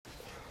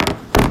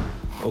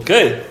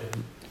Okay,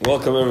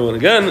 welcome everyone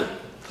again.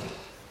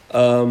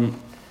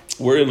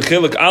 We're in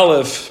Chelik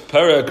Aleph,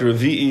 Parak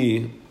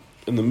Revi'i,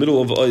 in the middle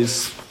of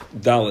Ois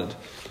Daled.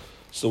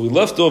 So we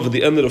left off at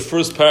the end of the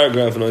first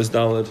paragraph in Ois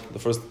Daled, the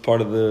first part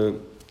of the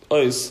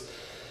Ois.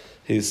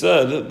 The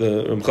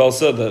Ramchal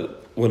said that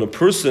when a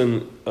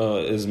person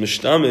is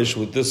mishtamish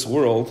with this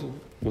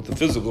world, with the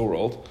physical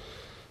world,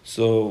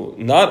 so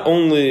not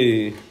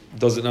only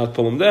does it not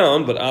pull him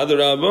down, but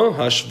adarabah,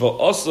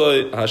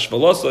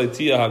 hashvalasai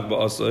tia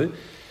hagba'asai,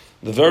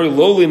 the very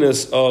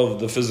lowliness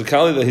of the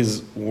physicality that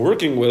he's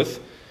working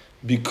with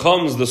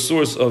becomes the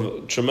source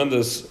of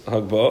tremendous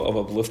hagba, of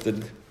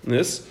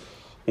upliftedness.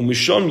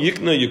 Umisham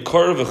yikna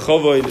yikar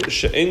v'chavoid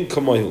she'en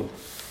kamayu.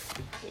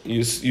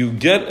 You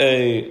get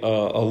a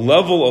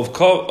level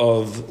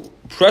of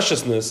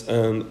preciousness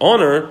and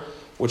honor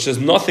which is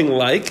nothing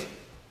like,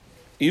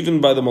 even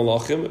by the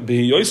malachim,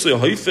 b'hiyoysei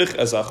hoifich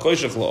as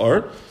achoshech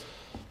la'ar,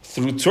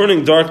 through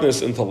turning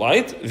darkness into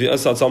light, and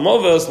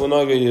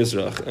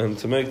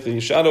to make the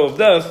shadow of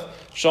death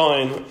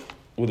shine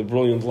with a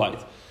brilliant light.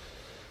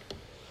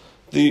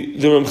 The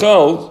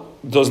Ramchal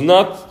does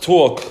not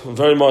talk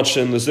very much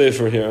in the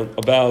Sefer here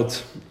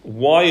about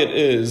why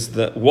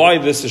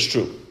this is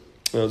true.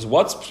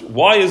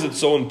 Why is it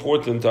so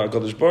important to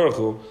HaKadosh Baruch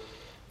Hu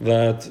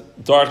that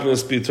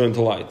darkness be turned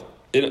to light?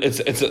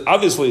 It's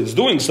obviously it's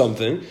doing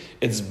something.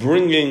 It's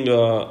bringing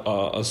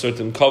a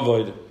certain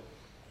kavod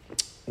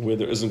where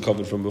there isn't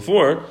covered from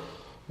before,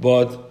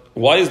 but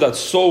why is that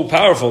so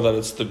powerful that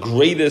it's the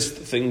greatest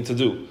thing to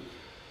do?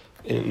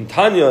 In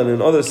Tanya and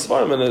in other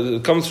Svarim, and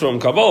it comes from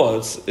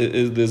Kabbalah,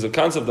 there's a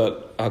concept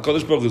that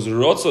HaKadosh Baruch Hu is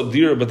Rotza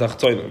Dir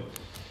B'Tachtonim,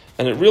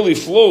 and it really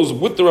flows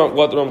with what the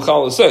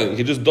Ramchal is saying.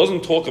 He just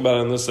doesn't talk about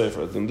it in this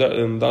Sefer. In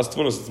Das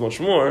Tvunos, it's much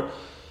more,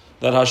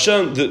 that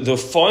Hashem, the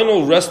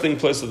final resting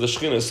place of the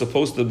Shekhinah is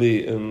supposed to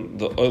be in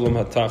the Olam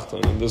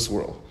HaTachton, in this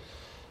world.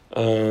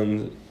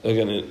 And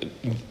again,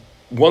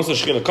 once the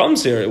Shekhinah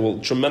comes here, it will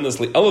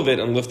tremendously elevate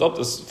and lift up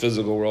this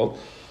physical world.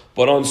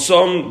 But on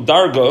some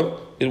darga,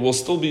 it will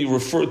still be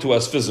referred to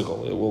as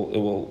physical. It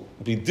will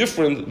be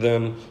different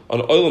than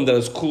an olam that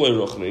is kulei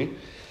ruchni.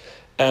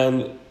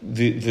 And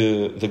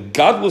the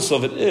godless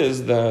of it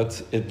is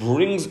that it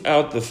brings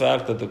out the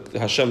fact that the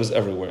Hashem is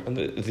everywhere. And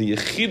the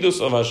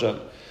yechidus of Hashem,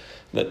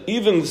 that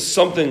even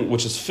something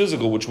which is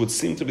physical, which would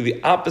seem to be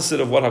the opposite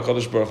of what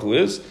HaKadosh Baruch Hu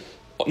is,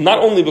 not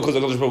only because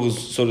HaKadosh Baruch Hu is,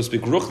 so to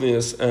speak,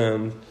 ruchnius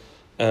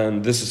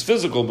and this is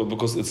physical, but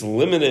because it's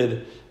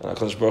limited, and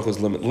HaKadosh Baruch Hu is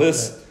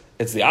limitless,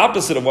 it's the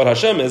opposite of what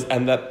Hashem is,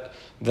 and that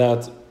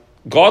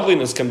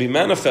godliness can be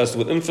manifest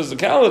within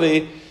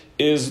physicality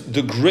is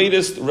the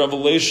greatest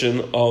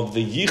revelation of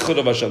the yichud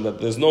of Hashem, that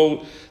there's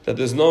no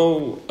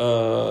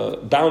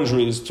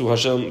boundaries to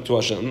Hashem,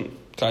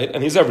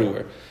 and He's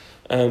everywhere,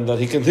 and that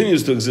He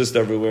continues to exist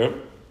everywhere,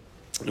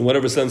 in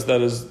whatever sense that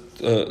is.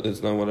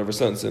 It's not whatever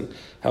sense, and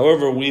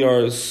however we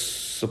are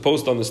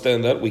supposed to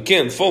understand that. We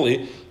can't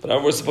fully, but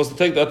however we're supposed to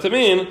take that to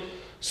mean,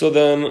 so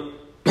then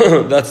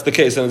that's the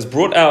case. And it's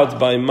brought out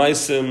by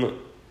Maisim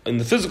in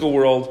the physical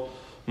world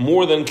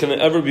more than can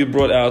ever be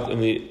brought out in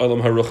the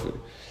Olam HaRuchni.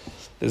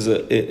 There's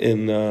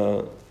in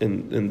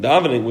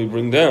davening we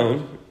bring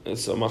down,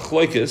 it's a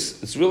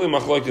machlokes. It's really a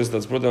machlokes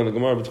that's brought down in the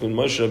Gemara between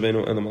Moshe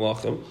Rabbeinu and the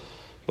Malachim.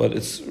 But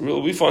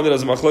we find it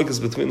as a machlokes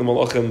between the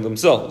Malachim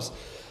themselves.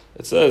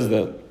 It says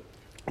that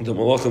the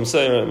Malachim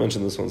say, I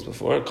mentioned this once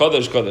before,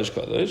 Kadosh, Kadosh,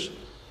 Kadosh,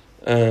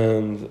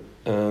 and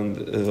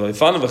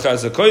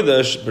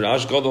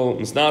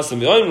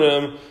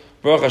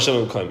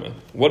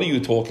what are you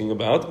talking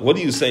about? What are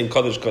you saying,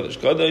 Kadosh, Kadosh,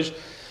 Kadosh?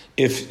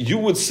 If you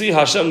would see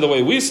Hashem the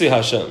way we see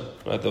Hashem,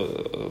 right? The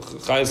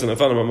Chayes and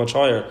Efanim are much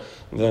higher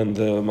than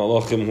the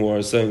Malachim who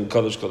are saying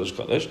Kadosh, Kadosh,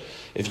 Kadosh.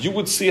 If you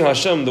would see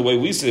Hashem the way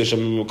we see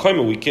Hashem,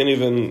 we can't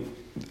even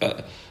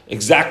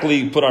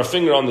exactly put our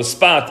finger on the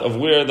spot of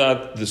where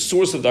the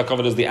source of that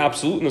kavod is, the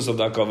absoluteness of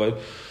that kavod.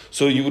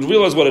 So you would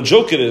realize what a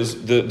joke it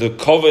is, the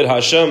kavod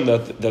Hashem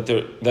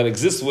that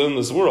exists within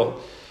this world.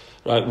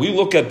 Right? We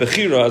look at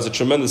Bechira as a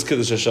tremendous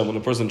Kiddush Hashem when a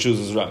person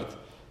chooses right.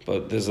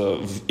 But there's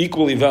a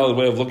equally valid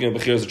way of looking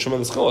at Bechira as a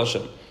tremendous Chil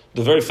Hashem.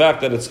 The very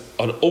fact that it's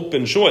an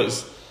open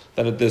choice,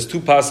 that there's two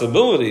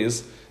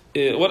possibilities,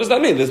 what does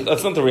that mean?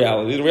 That's not the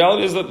reality. The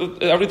reality is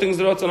that everything's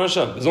the Ratzon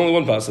Hashem. There's only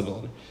one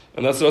possibility.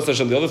 And that's the Ratzon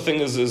Hashem. The other thing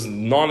is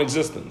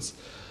non-existence.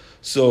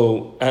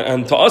 So,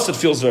 and to us it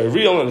feels very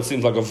real, and it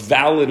seems like a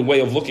valid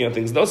way of looking at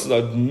things. To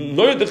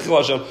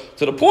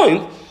the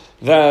point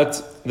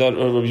that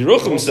Rabbi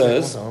Yerucham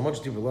says, on a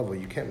much deeper level,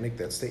 you can't make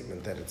that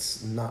statement that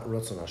it's not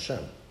Ratzon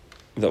Hashem.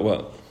 That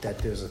what? That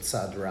there's a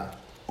tzad ra.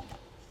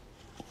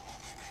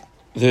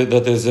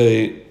 That there's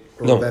a...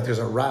 Or no. that there's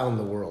a ra in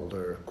the world,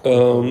 or...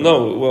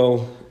 no,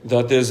 well,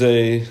 that there's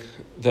a...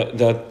 That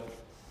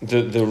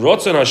the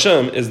Ratzon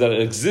Hashem is that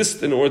it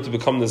exists in order to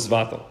become this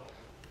bottle.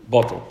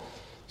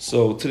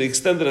 So to the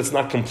extent that it's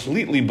not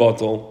completely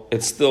bottle,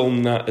 it's still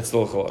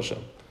Chol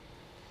Hashem.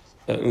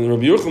 And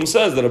Rabbi Yerucham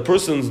says that the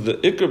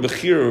Iker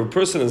Bechira, a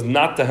person is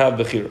not to have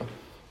Bechira.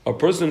 A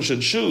person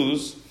should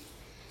choose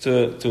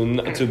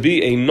to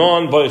be a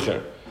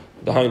non-boicher.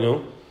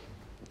 Dahainu,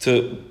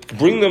 to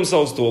bring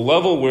themselves to a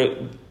level where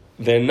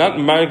they're not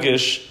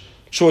margish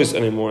choice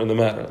anymore in the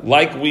matter,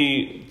 like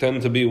we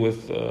tend to be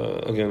with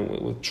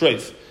with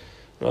treif,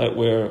 right?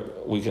 Where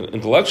we can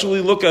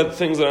intellectually look at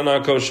things that are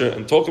not kosher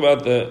and talk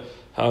about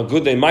how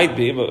good they might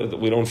be, but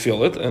we don't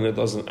feel it, and it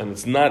doesn't, and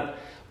it's not.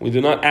 We do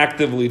not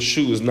actively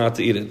choose not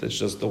to eat it. It's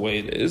just the way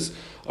it is.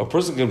 A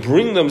person can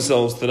bring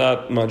themselves to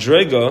that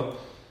madrega,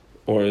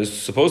 or is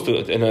supposed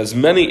to, in as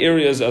many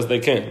areas as they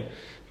can,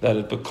 that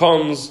it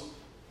becomes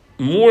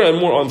more and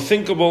more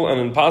unthinkable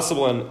and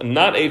impossible and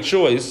not a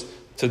choice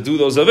to do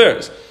those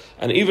averes.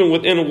 And even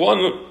within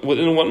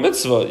one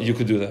mitzvah, you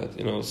could do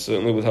that.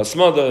 Certainly with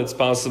hasmada, it's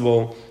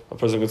possible. A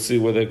person could see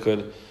where they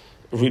could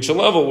reach a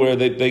level where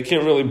they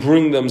can't really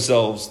bring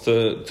themselves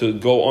to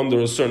go under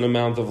a certain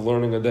amount of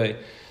learning a day.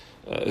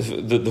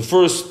 The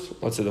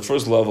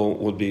first level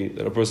would be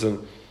that a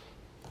person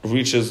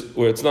reaches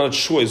where it's not a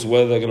choice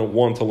whether they're going to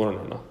want to learn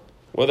or not,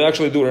 whether they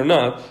actually do it or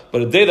not,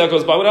 but a day that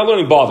goes by without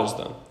learning bothers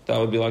them. That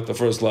would be like the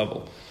first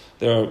level.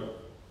 There are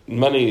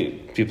many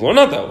people who are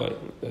not that way.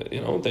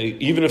 They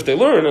even if they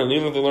learn, and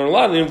even if they learn a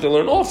lot, and even if they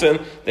learn often,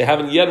 they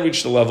haven't yet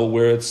reached a level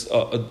where it's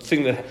a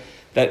thing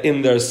that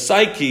in their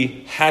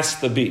psyche has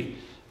to be,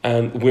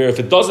 and where if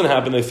it doesn't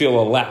happen, they feel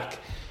a lack.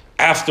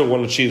 After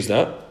one achieves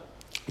that,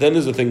 then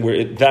there's a thing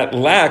where that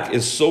lack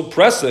is so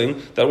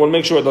pressing that one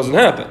makes sure it doesn't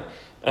happen.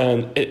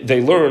 And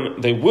they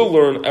will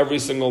learn every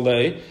single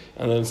day,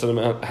 and then instead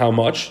of how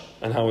much,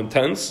 and how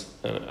intense,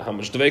 and how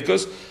much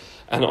dveikus.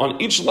 And on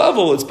each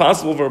level, it's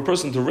possible for a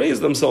person to raise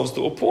themselves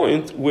to a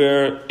point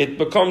where it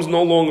becomes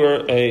not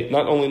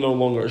only no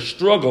longer a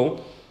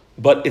struggle,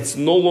 but it's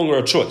no longer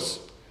a choice.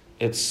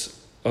 It's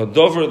a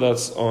dover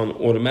that's on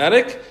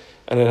automatic,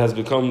 and it has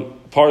become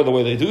part of the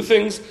way they do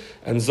things.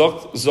 And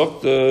Zok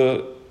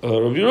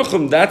Rabbi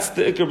Yerucham, that's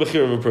the ikar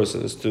bechira of a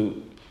person, is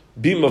to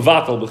be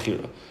mavatal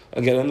bechira.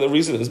 Again, and the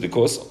reason is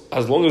because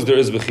as long as there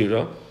is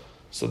bechira,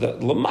 so that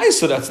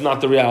lemaisa, that's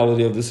not the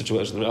reality of the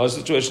situation. The reality of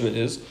the situation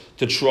is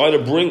to try to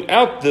bring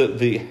out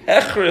the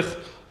hechrich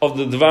of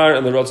the dvar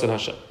and the ratzon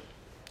Hashem.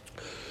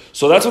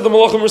 So that's what the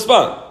malachim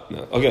respond.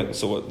 Now, again,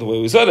 the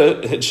way we said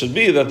it should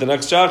be that the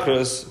next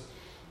chakras,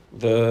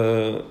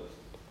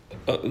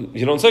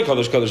 you don't say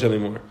Kaddish Kaddish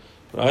anymore.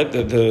 Right?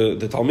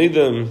 The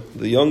Talmidim,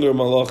 the younger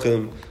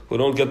Malachim, who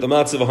don't get the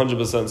matziv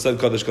 100%, said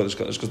Kaddish, Kaddish,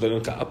 Kaddish, because they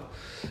don't kap.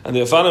 And the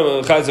Afanim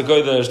and Chayz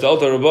HaKodesh, the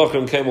Alter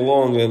Rebachim came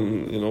along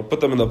and,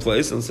 put them in the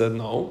place and said,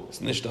 no,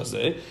 it's Nish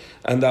Tazeh.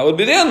 And that would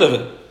be the end of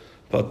it.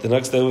 But the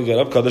next day we get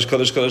up, Kaddish,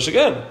 Kaddish, Kaddish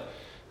again.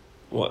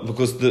 What?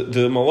 Because the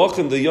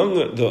Malachim,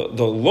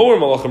 the lower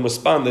Malachim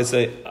respond, they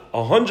say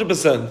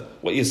 100%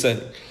 what you're saying.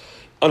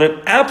 On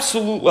an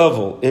absolute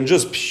level, in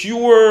just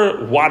pure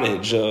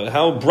wattage,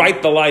 how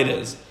bright the light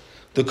is,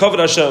 the Kavod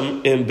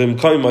Hashem in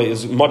Bimkaima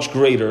is much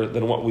greater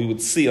than what we would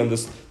see on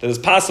this, that is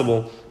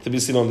possible to be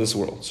seen on this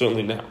world,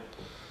 certainly now.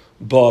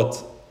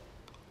 But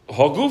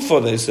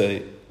Hagufa, they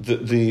say,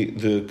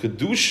 the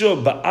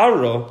Kedusha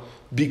Ba'ara,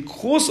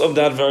 because of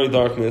that very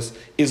darkness,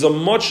 is a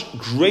much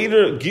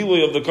greater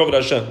Gilui of the Kavod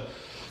Hashem.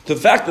 The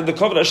fact that the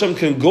Kavod Hashem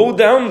can go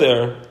down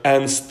there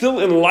and still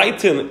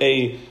enlighten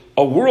a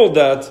world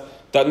that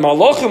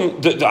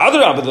Malachim, the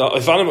other Abba,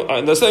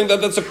 they're saying that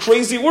that's a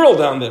crazy world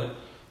down there.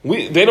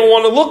 They don't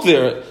want to look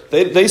there.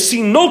 They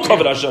see no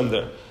Kavod Hashem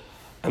there.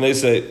 And they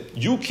say,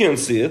 you can't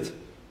see it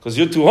because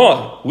you're too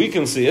high. We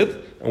can see it.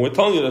 And we're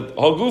telling you that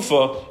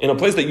Hagufa, in a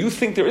place that you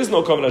think there is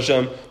no Kavod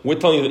Hashem, we're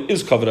telling you there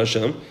is Kavod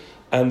Hashem.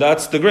 And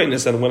that's the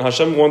greatness. And when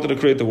Hashem wanted to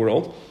create the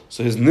world,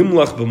 so his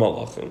Nimlach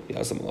b'malachim, he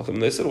asked the malachim,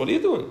 and they said, what are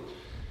you doing?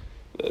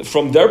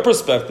 From their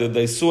perspective,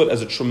 they saw it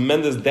as a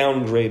tremendous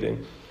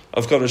downgrading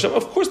of Kavod Hashem.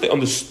 Of course, they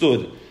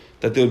understood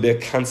that there would be a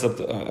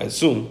concept, I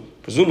assume,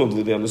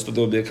 presumably they understood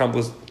there would be a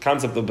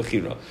concept of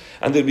Bechira,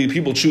 and there'd be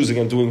people choosing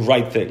and doing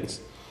right things.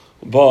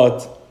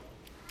 But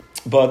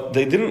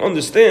they didn't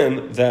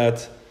understand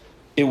that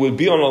it would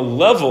be on a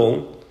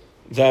level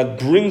that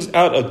brings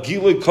out a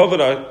Gilui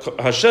Kavod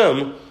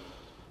Hashem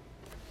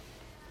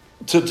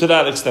to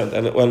that extent.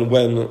 And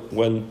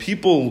when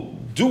people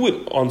do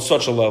it on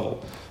such a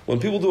level,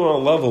 when people do it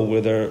on a level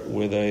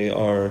where they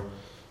are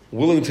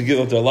willing to give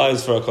up their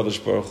lives for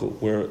HaKadosh Baruch Hu,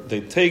 where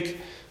they take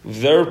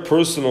their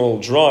personal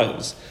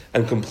drives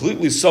and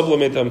completely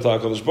sublimate them to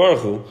HaKadosh Baruch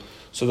Hu,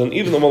 so then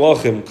even the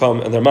Malachim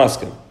come and they're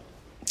masking.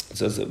 It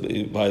says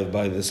that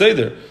by the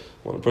Seder,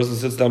 when a person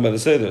sits down by the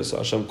Seder, so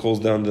Hashem calls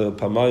down the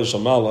Pamay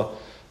Shamala,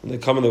 and they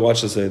come and they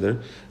watch the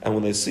Seder, and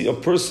when they see a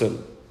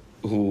person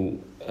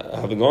who,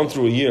 having gone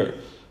through a year,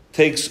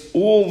 takes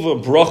all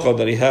the bracha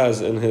that he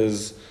has in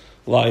his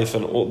life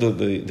and all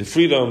the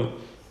freedom,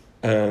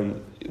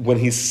 and when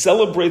he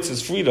celebrates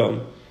his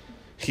freedom,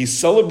 he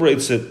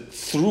celebrates it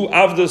through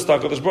Avdas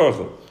HaKadosh Baruch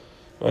Hu.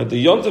 Right?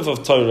 The Yontif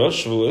of Torah,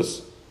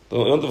 Shavuos, the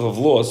Yontif of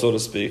law, so to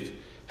speak,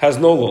 has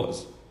no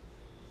laws.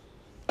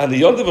 And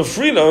the Yontif of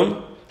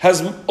freedom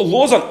has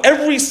laws on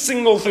every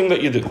single thing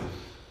that you do.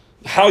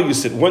 How you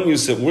sit, when you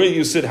sit, where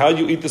you sit, how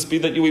you eat, the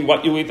speed that you eat,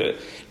 what you eat.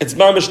 It's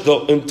mamish,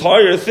 the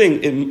entire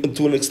thing,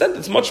 to an extent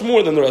it's much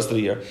more than the rest of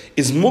the year,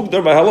 is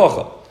mugdar by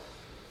halacha.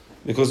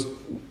 Because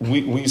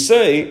we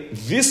say,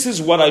 this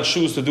is what I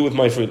choose to do with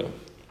my freedom.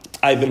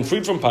 I've been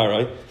freed from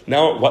Parai.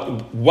 Now,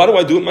 what do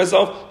I do with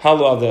myself?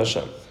 Halu Avdei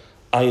Hashem.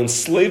 I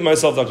enslave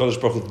myself to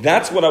HaKadosh Baruch Hu.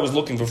 That's what I was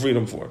looking for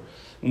freedom for.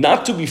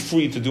 Not to be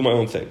free to do my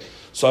own thing.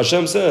 So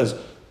Hashem says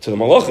to the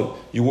Malachim,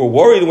 you were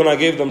worried when I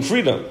gave them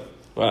freedom.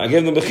 Right? I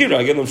gave them Bechira,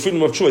 I gave them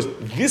freedom of choice.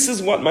 This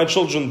is what my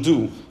children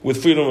do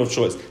with freedom of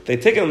choice. They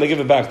take it and they give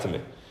it back to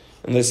me.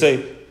 And they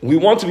say, we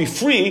want to be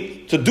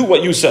free to do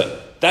what you said.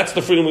 That's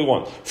the freedom we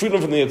want.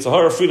 Freedom from the Yetzer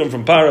Hara, freedom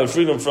from Parai,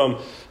 freedom from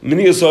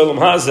Miniyas Olam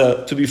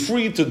Hazeh, to be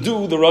free to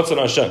do the Ratzon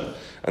Hashem.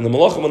 And the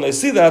Malachim, when they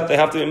see that, they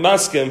have to be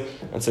maskim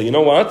and say, you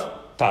know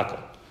what?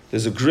 Taka.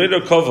 There's a greater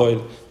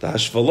kavod, the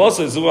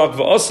Hashvalasai Zuak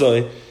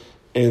V'asai,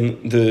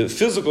 in the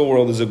physical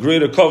world is a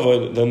greater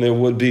kavod than there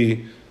would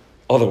be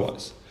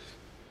otherwise.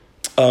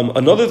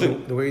 Another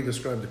thing... The way you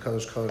describe the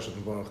Kaddish of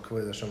the Baruch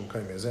Kved Hashem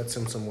Kaimi, is that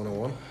Tzimtzum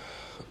 101?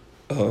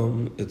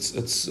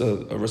 It's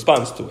a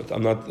response to it.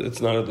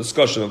 It's not a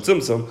discussion of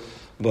Tzimtzum,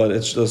 but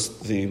it's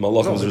just the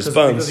Malachim's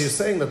response. Because you're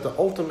saying that the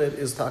ultimate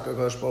is Taka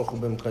Kaddish Baruch Hu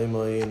Bim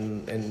Kaimi,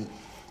 and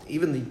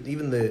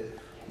even the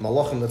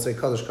Malachim that say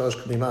Kaddish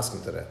could be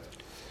masking to that.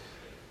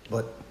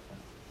 But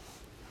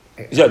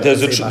yeah,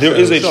 there's a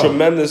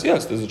tremendous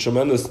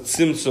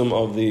Tzimtzum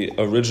of the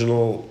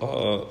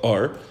original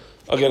R.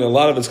 Again, a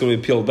lot of it's going to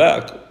be peeled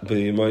back.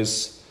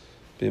 B'mais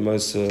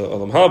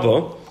Olam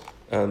Haba.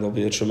 And there'll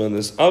be a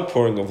tremendous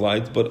outpouring of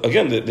light. But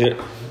again,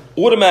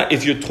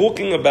 if you're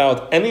talking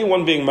about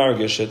anyone being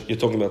margishit, you're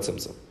talking about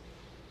Tzimtzum.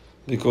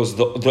 Because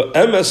the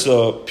emes,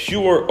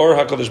 pure Or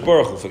HaKadosh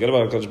Baruch Hu, forget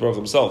about HaKadosh Baruch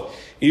Hu himself,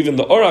 even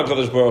the Or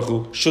HaKadosh Baruch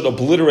Hu should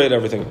obliterate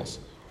everything else.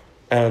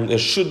 And there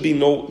should be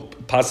no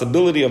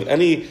possibility of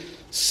any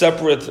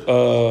separate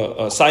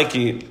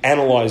psyche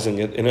analyzing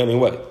it in any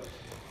way.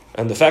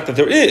 And the fact that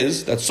there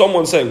is, that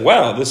someone saying,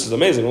 wow, this is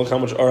amazing, look how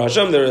much Or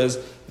Hashem there is,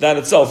 that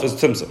itself is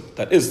Tzimtzum.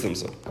 That is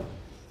Tzimtzum.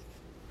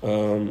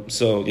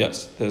 So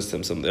yes, there's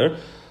Tzimtzum there.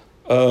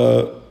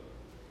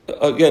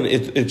 Again,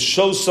 it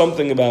shows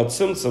something about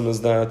Tzimtzum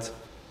is that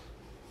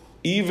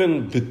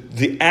even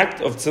the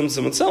act of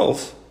Tzimtzum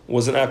itself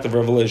was an act of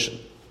revelation.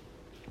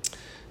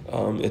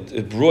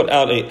 It brought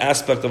out an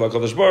aspect of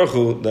HaKadosh Baruch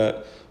Hu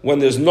that when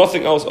there's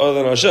nothing else other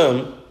than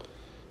Hashem,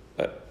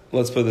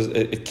 let's put this,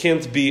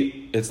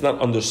 it's not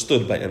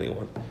understood by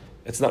anyone.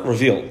 It's not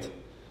revealed.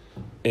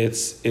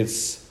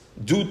 It's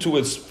due to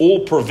its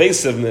all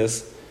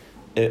pervasiveness.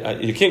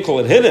 You can't call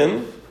it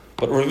hidden,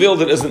 but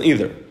revealed it isn't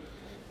either.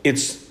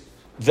 It's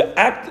the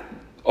act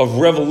of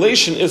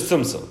revelation is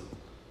Tzimtzum,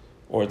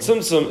 or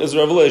Tzimtzum is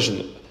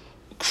revelation.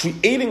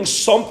 Creating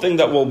something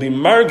that will be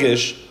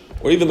margish,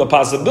 or even the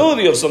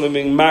possibility of something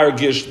being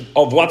margish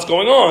of what's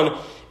going on,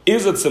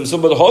 is a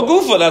Tzimtzum. But the whole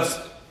gufa,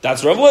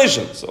 that's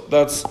revelation. So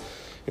that's,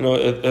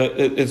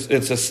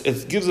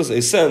 it gives us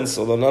a sense,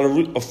 although not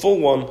a full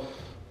one,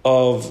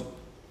 of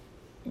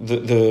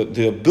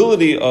the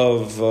ability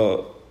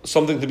of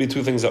something to be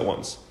two things at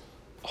once,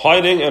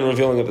 hiding and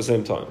revealing at the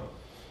same time.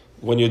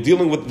 When you're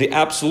dealing with the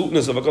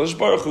absoluteness of HaKadosh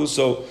Baruch Hu,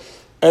 so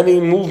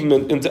any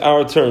movement into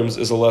our terms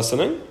is a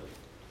lessening,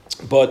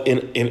 but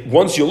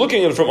once you're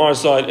looking at it from our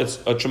side, it's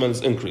a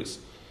tremendous increase.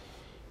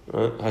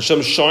 Right?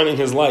 Hashem shining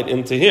His light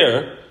into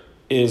here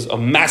is a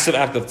massive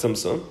act of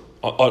Tzimtzum,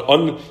 an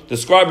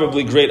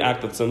undescribably great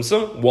act of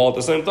Tzimtzum, while at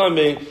the same time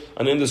being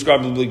an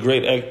indescribably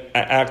great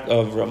act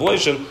of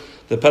revelation,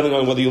 depending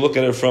on whether you look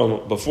at it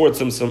from before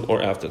Tzimtzum or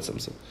after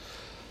Tzimtzum.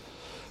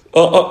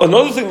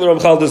 Another thing the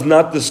Ramchal does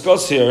not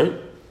discuss here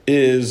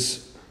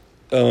is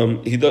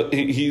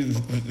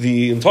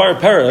the entire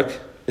parak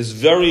is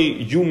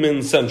very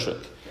human-centric.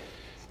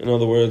 In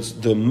other words,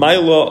 the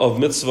Maila of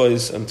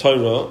mitzvahs and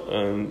Torah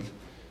and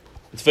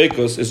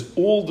Tfeikus is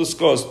all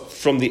discussed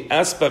from the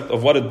aspect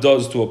of what it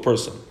does to a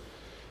person.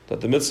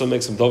 That the mitzvah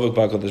makes him Davik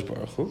B'HaKadosh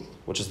Baruch Hu,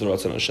 which is the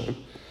Ratzon Hashem.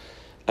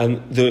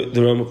 And the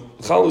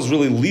Ramchal is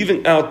really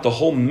leaving out the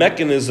whole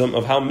mechanism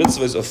of how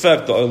mitzvahs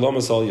affect the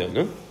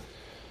Olam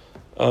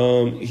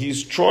Al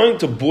he's trying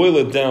to boil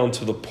it down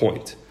to the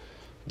point.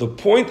 The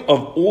point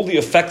of all the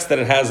effects that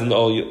it has in the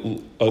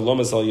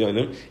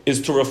Olam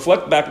is to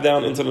reflect back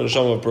down into the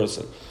neshama of a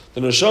person.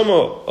 The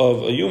neshama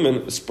of a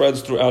human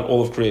spreads throughout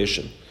all of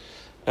creation.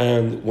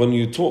 And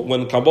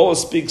when Kabbalah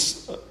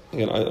speaks,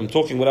 again, I'm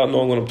talking without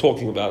knowing what I'm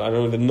talking about. I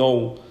don't even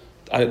know,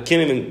 I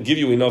can't even give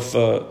you enough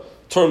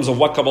terms of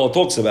what Kabbalah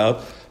talks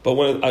about, but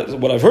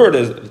what I've heard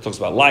is it talks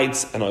about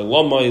lights and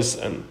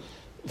olamais and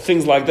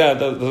things like that.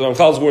 The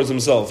Ramchal's words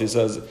himself, he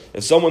says,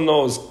 if someone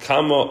knows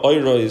kama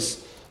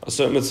oirois, a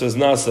certain mitzvah is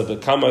nasa,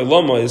 but kama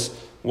olamais,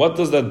 what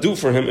does that do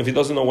for him if he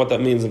doesn't know what that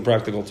means in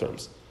practical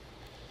terms?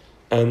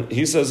 And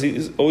he says,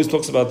 he always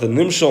talks about the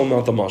nimshal,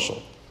 not the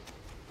mashal.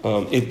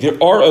 If there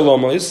are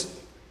olamais,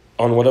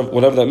 on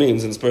whatever that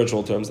means in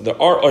spiritual terms, there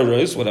are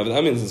oirois, whatever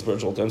that means in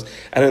spiritual terms,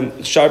 and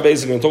then Shar Beis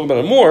is going to talk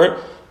about it more,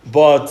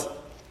 but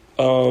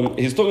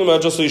he's talking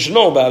about just so you should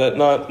know about it,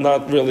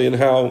 not really in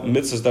how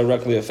mitzvahs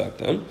directly affect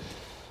them.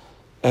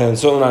 And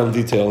certainly not in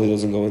detail, he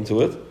doesn't go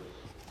into it.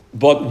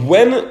 But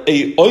when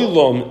a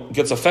oilam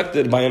gets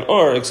affected by an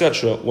ar,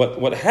 etc.,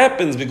 what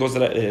happens because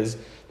of that is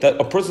that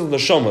a person's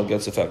neshama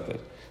gets affected.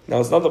 Now,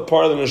 it's not the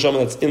part of the neshama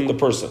that's in the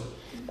person.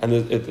 And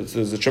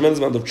there's a tremendous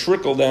amount of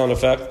trickle-down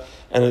effect,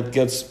 and it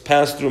gets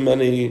passed through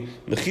many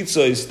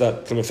mechitzos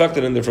that can affect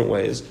it in different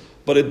ways.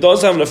 But it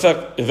does have an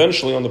effect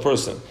eventually on the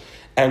person.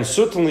 And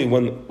certainly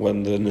when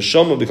the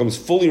neshama becomes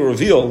fully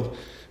revealed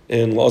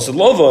in La'asad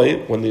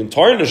Lavai, when the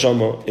entire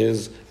neshama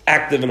is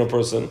active in a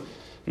person,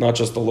 not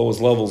just the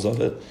lowest levels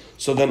of it,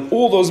 so then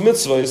all those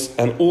mitzvahs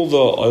and all the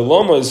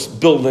olamas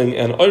building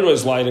and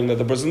oiros lighting that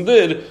the person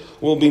did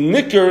will be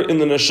nicker in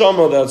the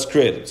neshama that's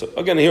created. So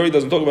again, here he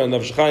doesn't talk about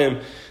Nefesh Chaim,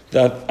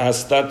 that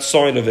as that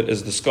side of it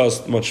is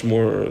discussed much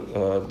more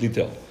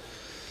detailed.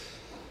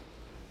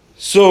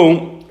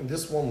 So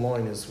this one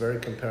line is very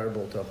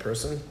comparable to a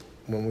person.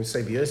 When we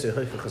say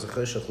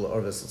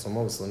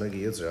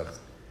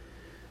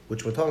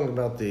which we're talking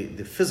about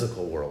the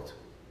physical world.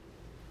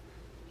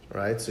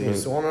 Right? So you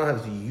want to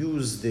have to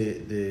use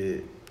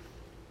the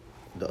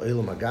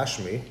Olam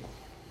HaGashmi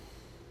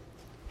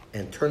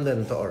and turn that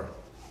into Or.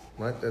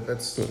 Right?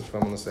 That's what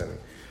I'm understanding.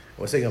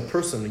 We're saying a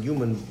person, a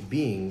human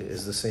being,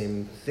 is the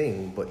same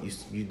thing, but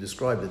you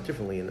described it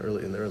differently in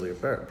the earlier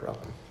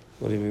problem.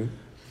 What do you mean?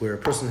 Where a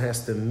person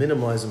has to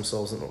minimize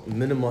themselves in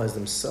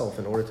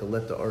order to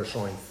let the Or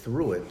shine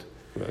through it.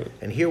 Right.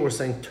 And here we're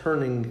saying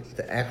turning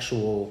the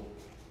actual.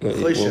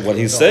 What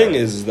he's saying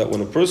is that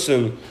when a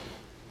person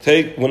it's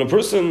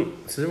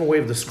a different way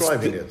of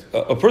describing it.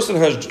 A person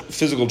has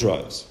physical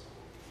drives.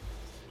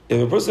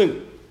 If a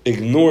person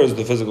ignores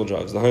the physical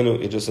drives, the Hainu,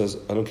 he just says,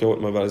 I don't care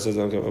what my body says,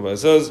 I don't care what my body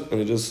says, and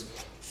he just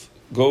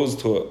goes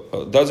to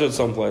a desert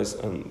someplace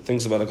and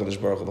thinks about HaKadosh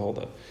Baruch Hu the whole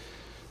day.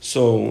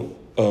 So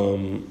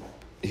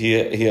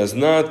he has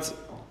not,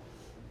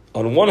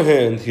 on one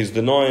hand, he's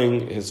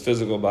denying his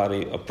physical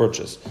body a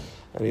purchase.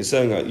 And he's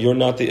saying, you're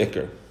not the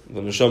Iker,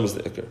 the Neshama is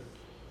the Iker.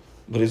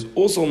 But he's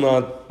also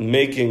not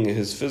making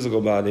his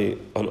physical body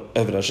an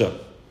Eved Hashem.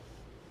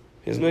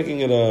 He's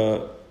making it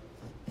a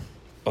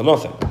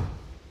nothing.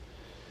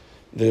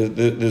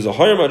 There's a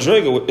higher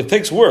madrega. It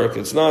takes work.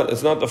 It's not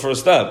the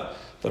first step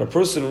that a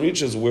person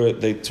reaches where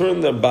they turn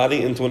their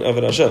body into an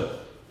Eved Hashem.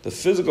 The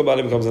physical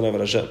body becomes an Eved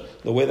Hashem.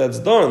 The way that's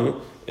done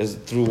is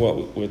through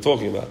what we're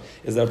talking about.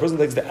 Is that a person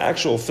takes the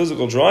actual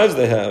physical drives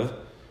they have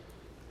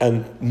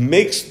and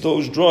makes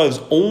those drives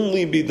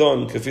only be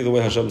done kafi the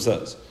way Hashem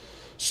says.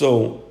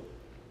 So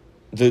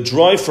the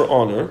drive for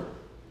honor,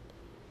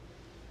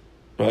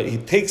 right? He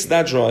takes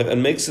that drive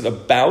and makes it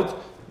about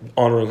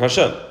honoring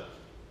Hashem.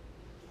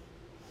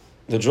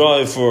 The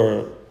drive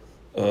for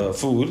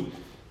food.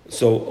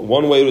 So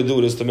one way to do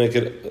it is to make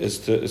it is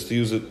to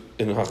use it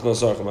in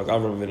Hachnas Archim, like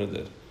Avraham Avinu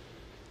did.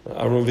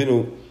 Avraham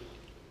Avinu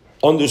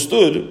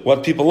understood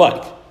what people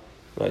like.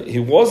 Right? He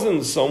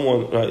wasn't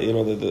someone. Right? You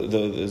know,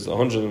 there's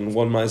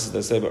 101 ma'ases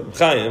they say about Reb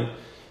Chaim,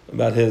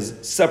 about his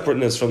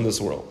separateness from this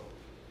world.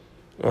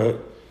 Right?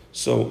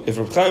 So if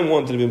Reb Chaim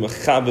wanted to be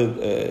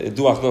mechabed,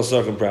 do Hachnas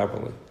Archim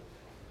properly,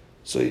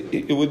 so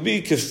it would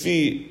be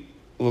kafi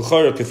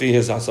l'chayra kafi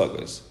his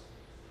hasagas.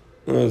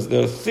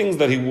 There are things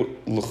that he would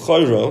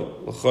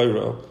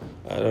l'chayra.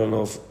 I don't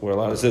know if we're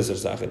allowed to say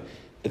such thing.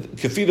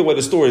 Kafi the way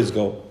the stories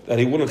go, that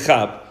he wouldn't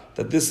chap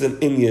that this is an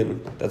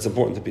Indian that's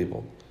important to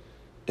people.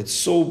 It's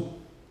so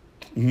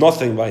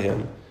nothing by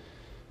him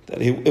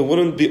that it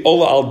wouldn't be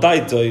ola al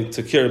daita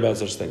to care about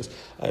such things.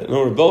 I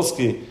know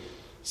Rebelsky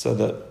said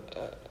that.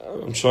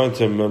 I'm trying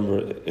to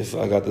remember if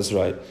I got this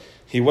right.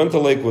 He went to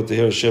Lakewood to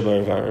hear Sheba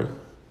Rav Aaron,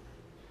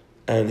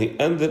 and he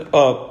ended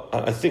up.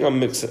 I think I'm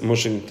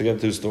mushing together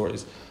two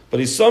stories. But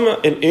he somehow,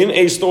 in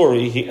a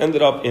story, he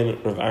ended up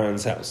in Rav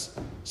Aaron's house,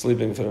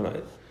 sleeping for the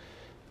night.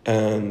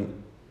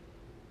 And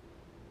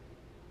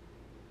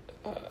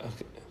I'm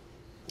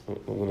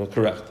going to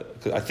correct it,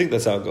 because I think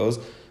that's how it goes.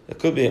 It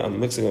could be I'm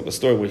mixing up a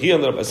story where he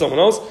ended up by someone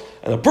else,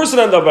 and a person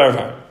ended up by Rav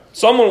Aaron.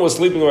 Someone was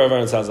sleeping in Rav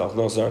Aaron's house,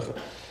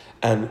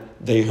 and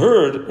they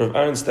heard Rav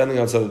Aaron standing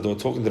outside the door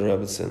talking to the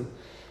Rebbetzin.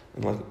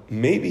 And like,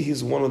 maybe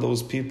he's one of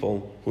those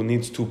people who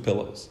needs two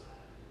pillows.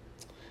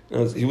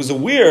 He was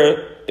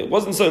aware, it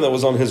wasn't something that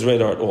was on his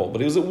radar at all,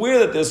 but he was aware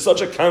that there's such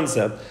a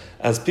concept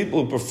as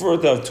people who prefer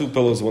to have two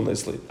pillows when they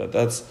sleep.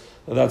 That's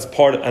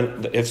part,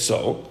 and if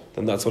so,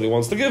 then that's what he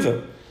wants to give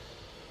him.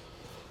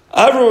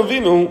 Avraham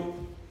Avinu,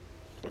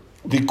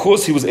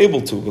 because he was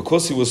able to,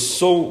 because he was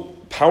so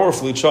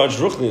powerfully charged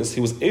ruchnius, he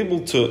was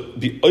able to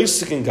be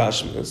oisik in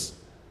gashmius,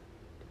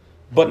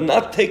 but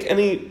not take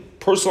any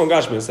personal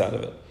gashmius out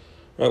of it.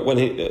 Right?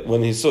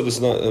 When he saw this,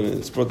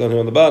 it's brought down here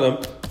on the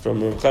bottom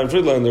from Reb Chaim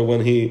Friedlander,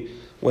 when he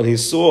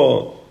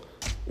saw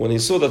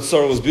that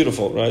Sarah was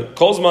beautiful, right?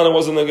 Kolzman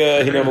wasn't a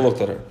guy, he never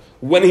looked at her.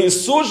 When he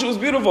saw she was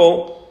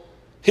beautiful,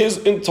 his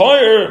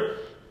entire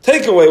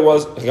takeaway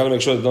was, I got to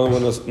make sure that no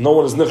one is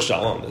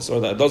nichshal on this, or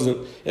that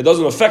it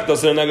doesn't affect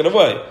us in a negative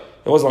way.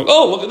 It wasn't like,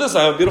 oh, look at this,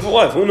 I have a beautiful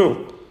wife. Who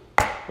knew?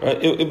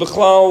 Right? It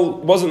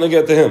wasn't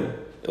negative to him.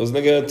 It was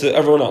negative to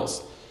everyone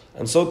else.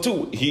 And so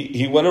too,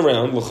 he went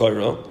around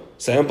l'chayra,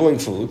 sampling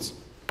foods.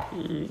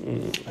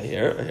 I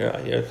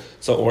hear.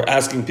 So we're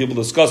asking people,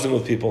 discussing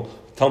with people.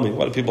 Tell me,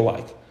 what do people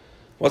like?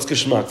 What's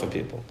kishmak for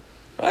people?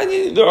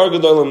 Right? There are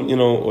Gedolim,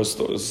 or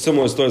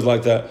similar stories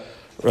like that,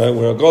 right?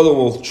 Where a Gadol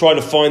will try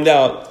to find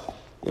out,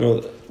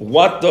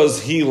 what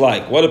does he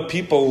like? What do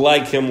people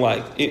like him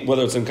like?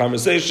 Whether it's in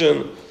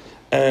conversation,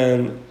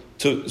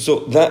 so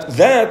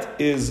that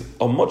is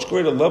a much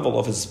greater level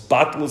of his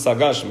batlus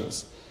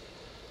agashmis.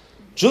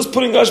 Just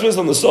putting gashmis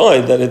on the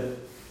side,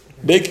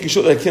 making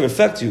sure that it can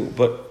affect you,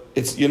 but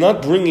you're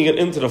not bringing it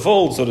into the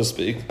fold, so to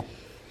speak.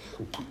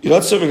 You're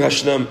not serving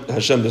Hashem the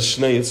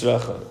Shnei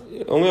Yitzracha.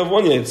 You only have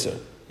one Yetzer.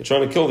 You're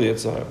trying to kill the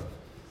Yitzhahara.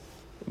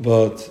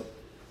 But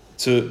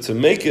to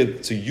make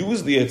it, to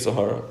use the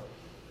Yitzhahara,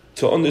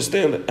 to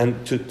understand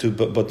and to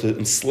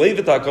enslave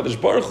it to HaKadosh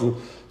Baruch Hu,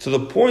 to the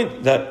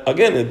point that,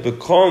 again,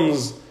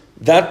 becomes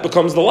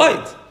the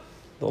light.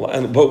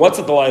 But what's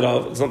it the light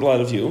of? It's not the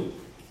light of you.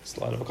 It's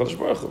the light of HaKadosh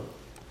Baruch Hu.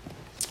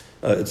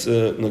 It's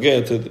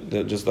nageh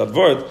to just that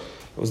word.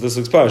 It was this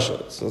week's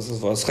parsha. So this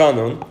is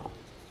Vaschanon,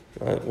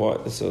 right? Why?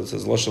 So it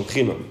says Lashon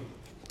Chinam.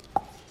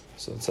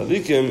 So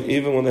tzaddikim,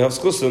 even when they have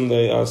skusim,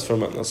 they ask for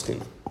matnas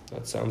chinam.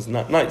 That sounds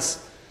not nice.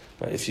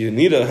 Right? If you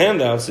need a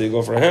handout, so you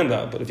go for a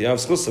handout. But if you have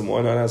skusim,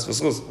 why not ask for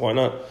skusim? Why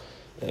not?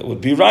 It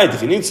would be right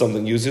if you need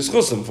something, use your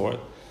skusim for it.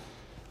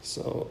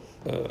 So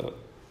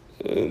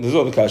there's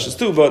other kashas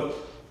too, but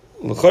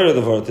l'chayra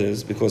the vart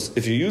is because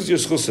if you use your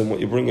skusim, what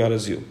you bring out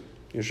is you.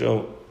 You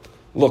show.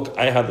 Look,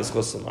 I had this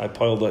chusam. I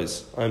piled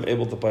ice. I'm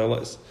able to pile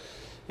ice.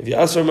 If you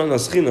ask for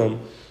matnas chinam,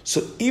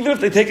 so even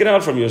if they take it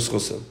out from your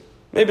chusam,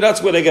 maybe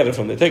that's where they get it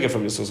from. They take it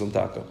from your chusam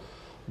taka,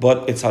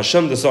 but it's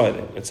Hashem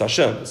deciding. It's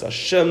Hashem. It's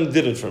Hashem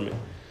did it for me,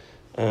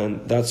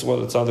 and that's what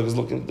the tzaddik is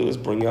looking to do: is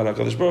bring out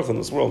Hakadosh Baruch Hu in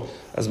this world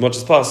as much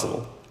as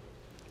possible,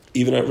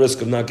 even at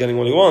risk of not getting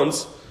what he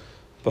wants.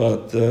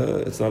 But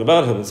it's not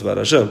about him; it's about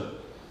Hashem.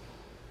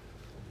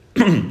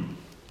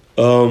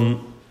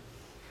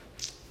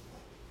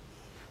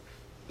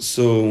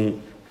 So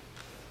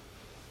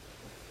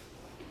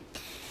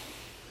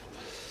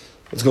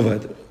let's go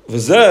weiter.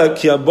 V'zeh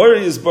ki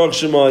abari yizbarach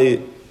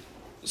shemai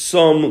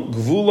some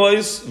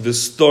gvulois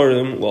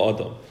v'storim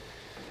la'adam.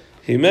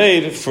 He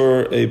made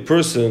for a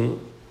person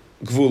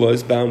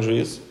gvulois,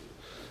 boundaries,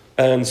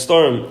 and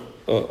storim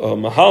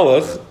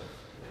mahalach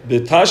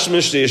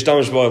b'tashmish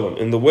yishtamish ba'olam,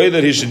 in the way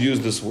that he should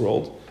use this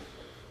world,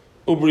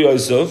 ubri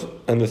yosef,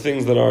 and the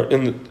things that are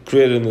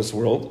created in this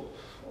world.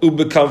 Hashem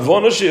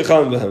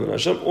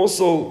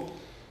also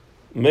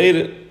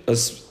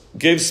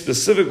gave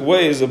specific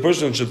ways a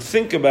person should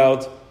think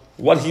about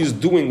what he's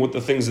doing with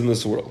the things in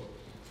this world.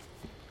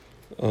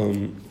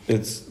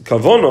 It's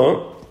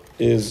kavana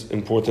is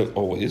important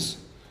always.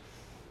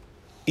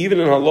 Even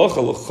in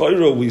halacha,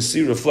 l'chayra, we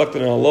see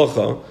reflected in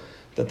halacha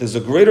that there's a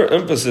greater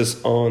emphasis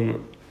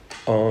on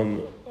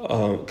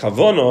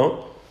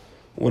kavana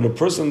when a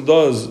person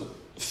does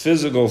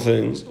physical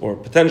things, or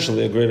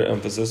potentially a greater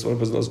emphasis when a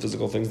person does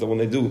physical things than when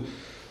they do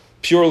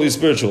purely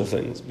spiritual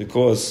things,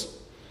 because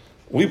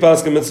we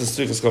pass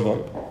mitzvahs tzrichas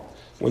kavanah.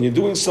 When you're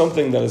doing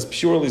something that is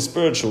purely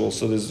spiritual,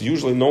 so there's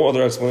usually no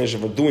other explanation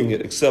for doing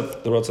it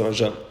except the Ratzon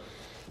Hashem.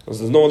 Because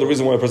there's no other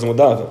reason why a person would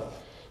daven.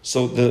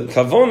 So the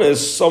kavanah is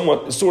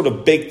sort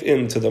of baked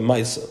into the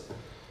maisa.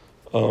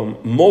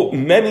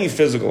 Many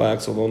physical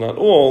acts, although not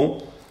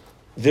all,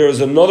 there is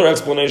another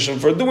explanation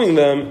for doing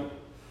them.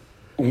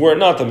 We're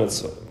not the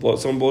mitzvah.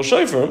 Someone blows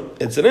shofar,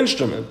 it's an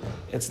instrument.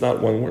 It's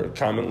not one we're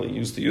commonly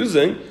used to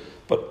using,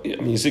 but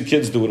you see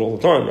kids do it all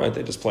the time, right?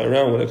 They just play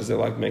around with it because they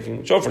like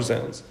making shofar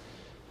sounds.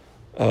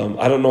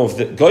 I don't know if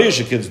the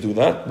Goyish kids do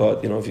that,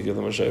 but if you give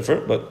them a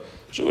shofar, but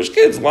Jewish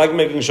kids like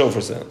making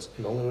shofar sounds.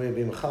 The only way to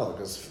be mechalik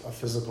is a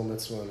physical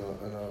mitzvah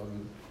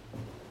and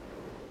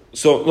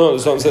so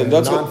I'm saying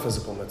that's a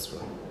non-physical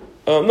mitzvah.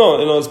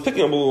 No, it's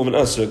picking up a little of an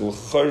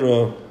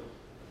esrog.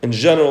 In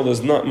general,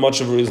 there's not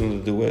much of a reason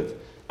to do it.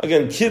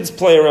 Again, kids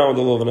play around with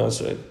the lulav and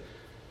esrog.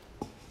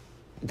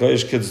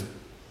 Goyish kids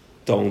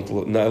don't,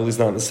 at least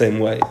not in the same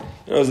way.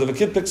 As if a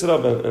kid picks it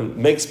up and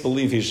makes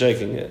believe he's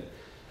shaking it,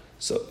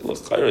 so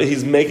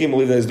he's making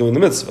believe that he's doing the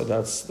mitzvah.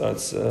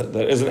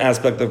 There is an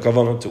aspect of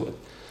kavanah to it.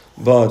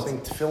 But I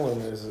think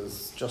tefillin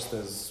is just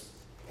as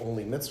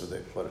only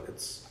mitzvah, but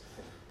it's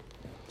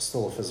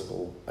still a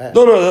physical act.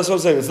 No, that's what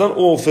I'm saying. It's not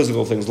all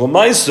physical things.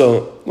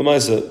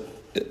 Lamaisa,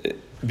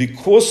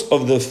 because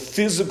of the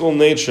physical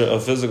nature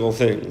of physical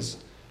things,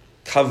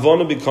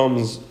 kavanah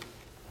becomes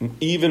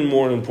even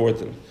more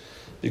important,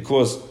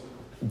 because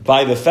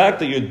by the fact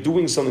that you're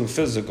doing something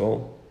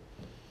physical,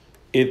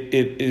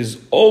 it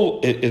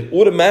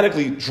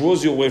automatically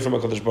draws you away from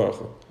HaKadosh Baruch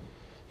Hu.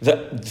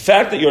 The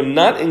fact that you're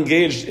not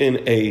engaged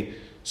in a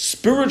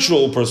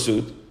spiritual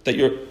pursuit, that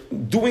you're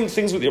doing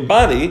things with your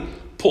body,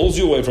 pulls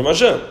you away from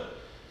Hashem.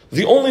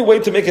 The only way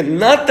to make it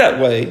not that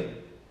way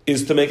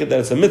is to make it that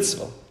it's a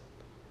mitzvah.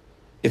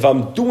 If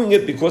I'm doing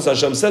it because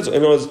Hashem said so,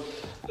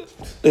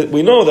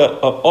 we know that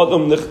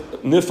Adam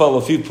nifal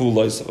afid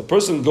pu'ulaisa. A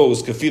person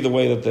goes kafi the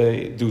way that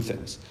they do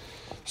things.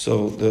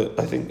 So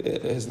I think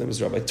his name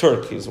is Rabbi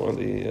Turk. He's one of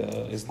the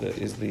is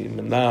the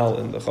menal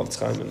in the Chofetz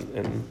Chaim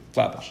in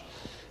Flatbush.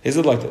 He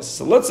said like this.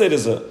 So let's say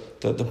there's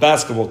the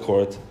basketball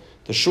court.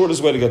 The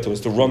shortest way to get to it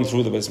is to run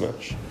through the Beis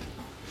Medrash.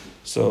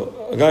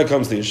 So a guy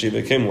comes to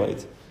yeshiva, came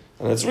late,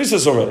 and it's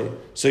recess already.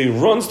 So he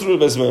runs through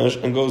the Beis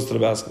Medrash and goes to the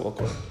basketball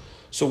court.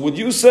 So would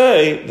you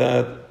say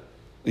that,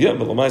 yeah,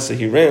 but Lamaisa,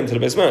 he ran to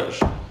the Beis Medrash.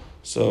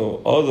 So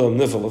Adam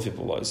Nifal of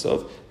people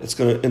Laisav, it's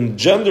going to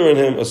engender in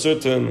him a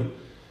certain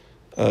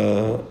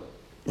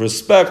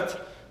respect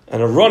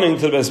and a running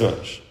to the Beis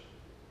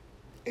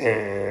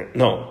Medrash.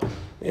 No.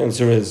 The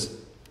answer is,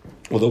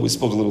 although we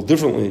spoke a little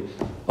differently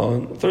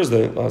on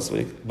Thursday last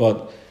week,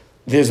 but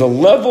there's a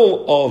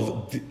level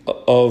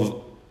of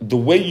the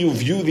way you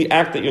view the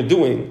act that you're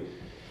doing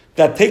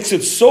that takes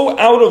it so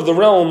out of the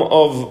realm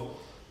of,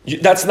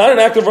 that's not an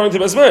act of running to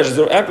the Beis Medrash, it's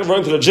an act of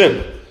running to the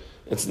gym.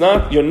 It's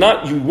not, you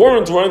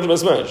weren't running to the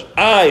Beis Medrash.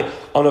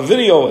 On a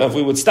video, if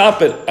we would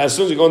stop it as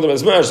soon as you go into the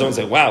Beis Medrash, someone would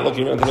say, wow, look,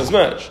 you ran to the Beis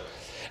Medrash.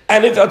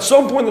 And if at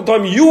some point in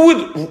time you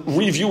would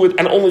review it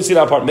and only see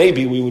that part,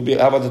 maybe we would be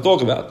have to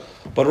talk about.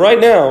 But right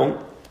now,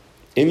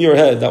 in your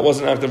head, that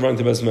wasn't an act of running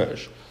to Beis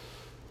Medrash.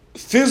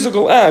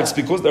 Physical acts,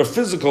 because they're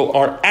physical,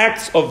 are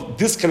acts of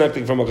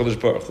disconnecting from HaKadosh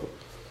Baruch Hu.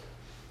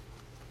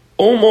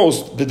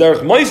 Almost, the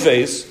derech my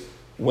face,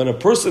 when a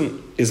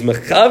person is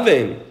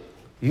mechavein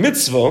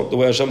mitzvah, the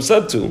way Hashem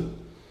said to,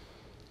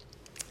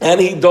 and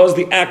he does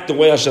the act the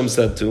way Hashem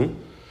said to,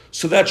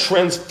 so that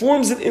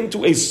transforms it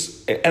into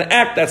an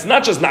act that's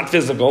not just not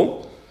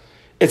physical,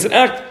 it's an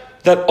act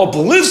that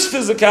uplifts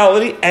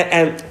physicality,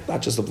 and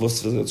not just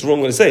uplifts physicality, it's the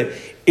wrong way to say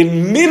it. It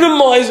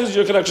minimizes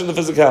your connection to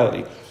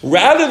physicality.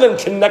 Rather than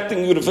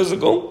connecting you to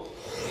physical,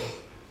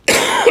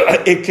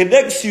 it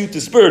connects you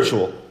to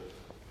spiritual.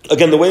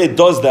 Again, the way it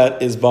does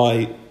that is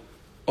by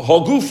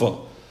hagufa.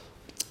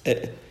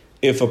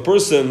 If a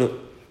person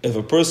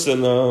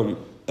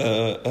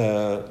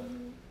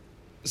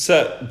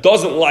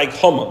doesn't like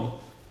Haman,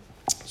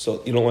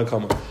 so you don't like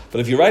Haman,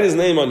 but if you write his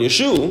name on your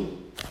shoe,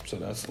 so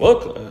that's,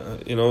 look,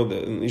 the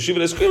yeshiva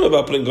they scream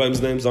about putting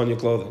Goyim's names on your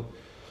clothing.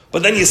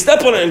 But then you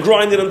step on it and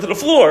grind it into the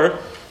floor,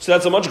 so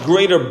that's a much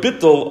greater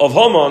bittul of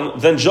Haman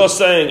than just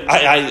saying,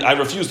 I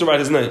refuse to write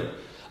his name.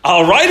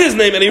 I'll write his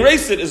name and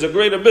erase it is a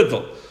greater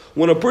bittul.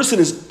 When a person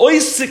is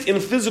oisik in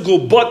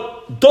physical,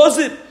 but does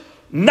it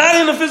not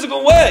in a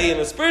physical way, in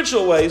a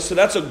spiritual way, so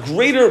that's a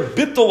greater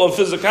bittul of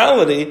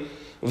physicality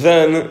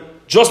than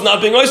just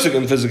not being oisik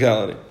in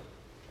physicality.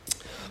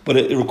 But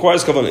it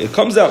requires kavanah. It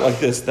comes out like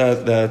this,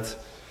 that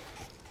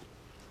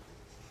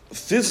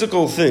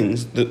physical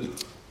things, the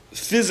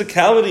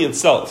physicality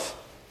itself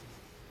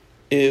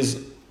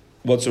is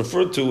what's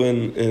referred to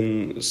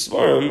in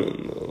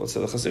Svarim, let's say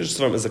the Hasidic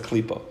Svarim, as a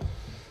klipa.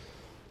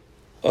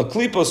 A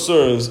klipa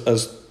serves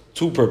as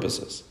two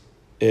purposes.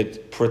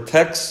 It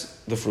protects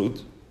the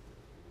fruit,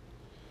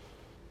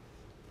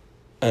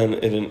 and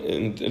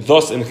it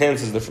thus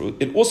enhances the fruit.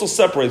 It also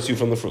separates you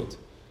from the fruit.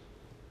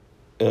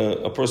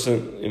 A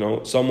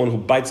person, someone who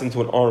bites into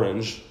an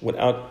orange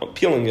without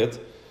peeling it,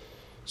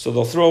 so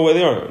they'll throw away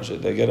the orange.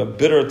 They get a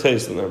bitter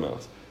taste in their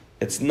mouth.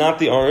 It's not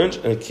the orange,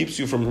 and it keeps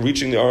you from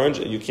reaching the orange.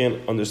 You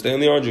can't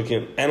understand the orange, you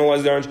can't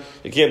analyze the orange,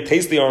 you can't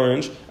taste the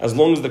orange as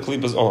long as the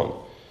klipa is on.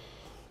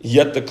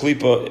 Yet the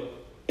klipa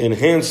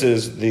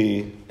enhances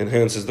the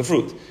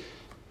fruit.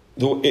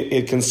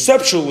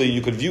 Conceptually,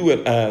 you could view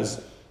it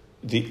as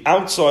the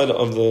outside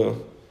of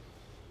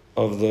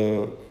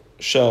the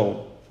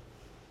shell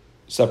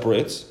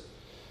separates,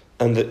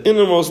 and the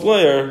innermost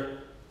layer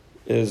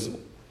is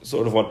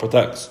sort of what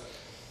protects.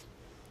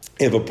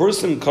 If a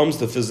person comes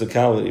to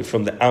physicality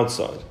from the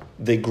outside,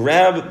 they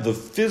grab the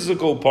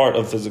physical part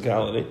of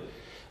physicality,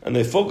 and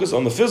they focus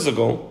on the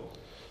physical,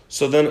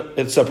 so then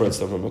it separates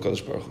them from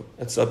HaKadosh Baruch Hu.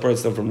 It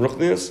separates them from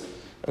ruchnius,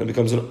 and it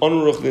becomes an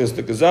unruchnius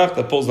gekazach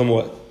that pulls them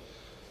away.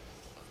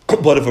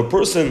 But if a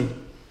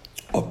person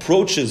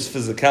approaches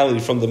physicality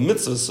from the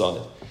mitzvah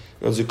side,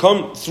 as you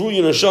come through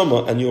your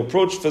neshama and you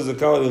approach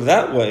physicality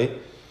that way,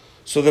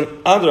 so then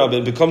adrab,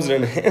 it becomes an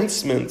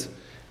enhancement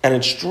and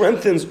it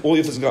strengthens all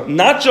your physicality.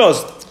 Not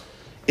just,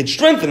 it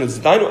strengthens,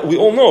 we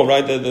all know,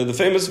 right, the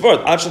famous word,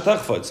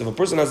 if a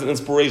person has an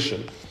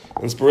inspiration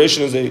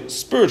is a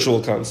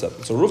spiritual concept,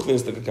 it's a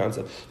ruchnistic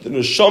concept, the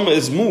neshama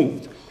is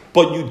moved,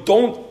 but you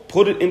don't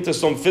put it into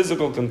some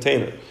physical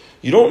container.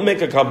 You don't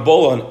make a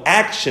Kabbalah, an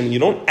action, you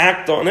don't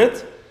act on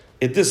it,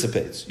 it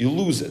dissipates, you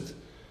lose it.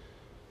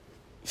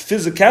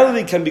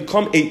 Physicality can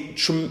become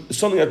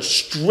something that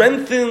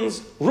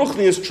strengthens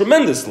ruchnius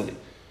tremendously.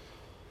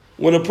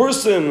 When a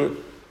person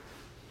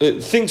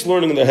thinks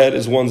learning in their head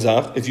is one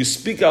zach, if you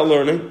speak out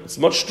learning, it's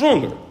much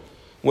stronger.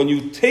 When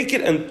you take it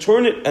and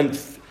turn it and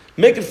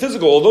make it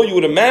physical, although you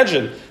would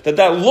imagine that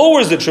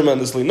lowers it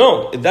tremendously,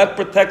 no, that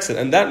protects it,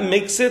 and that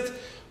makes it,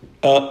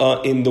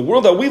 in the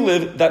world that we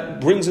live,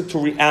 that brings it to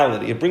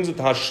reality. It brings it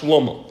to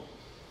hashlama.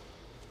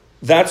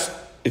 That's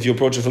if you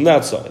approach it from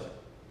that side.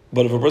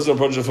 But if a person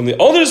approaches it from the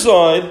other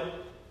side,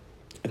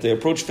 if they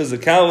approach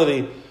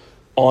physicality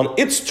on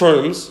its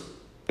terms,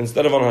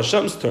 instead of on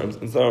Hashem's terms,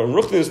 instead of on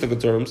ruchnistic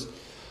terms,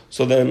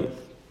 so then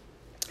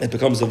it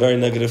becomes a very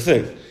negative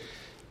thing.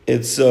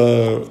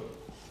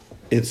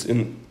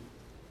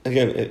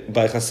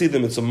 By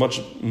Hasidim, it's a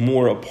much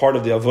more a part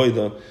of the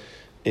avodah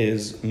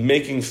is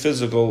making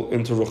physical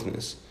into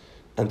ruchnis.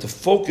 and to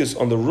focus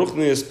on the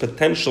ruchnius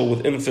potential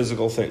within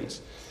physical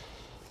things.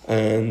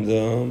 And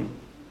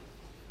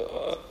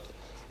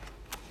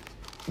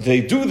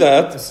they do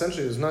that.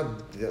 Essentially,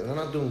 they're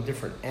not doing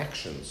different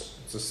actions.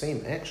 It's the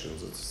same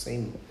actions. It's the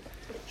same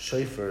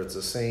shofar. It's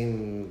the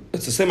same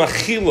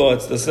achila.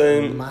 It's the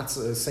same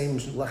matzah. Same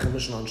lechem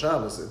mishna on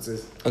Shabbos.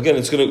 Again,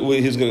 he's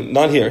gonna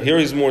not here. Here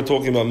he's more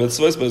talking about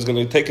mitzvahs, but he's going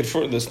to take it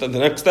further. The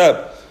next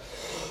step,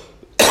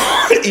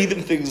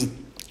 even things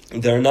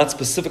that are not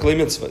specifically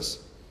mitzvahs.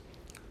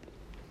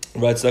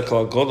 Right?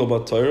 Zekal Godel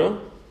Bat Torah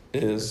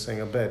is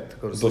saying a bed to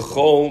go to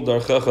b'chol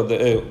darchecha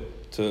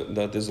de'eu,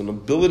 that there's an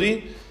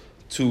ability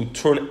to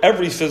turn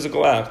every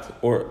physical act,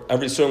 or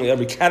certainly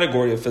every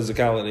category of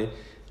physicality,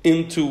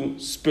 into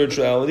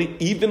spirituality,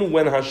 even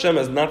when Hashem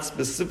has not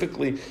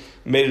specifically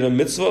made it a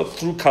mitzvah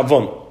through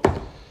kavan.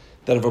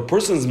 That if a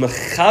person is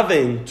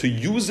mechavein to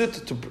use it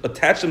to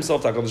attach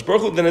himself to HaKadosh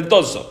Baruch Hu, then it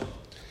does so.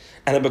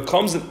 And it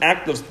becomes an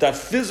act of, that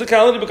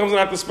physicality becomes an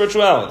act of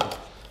spirituality.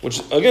 Which,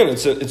 again,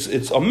 it's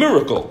a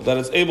miracle that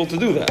it's able to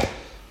do that.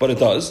 But it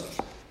does.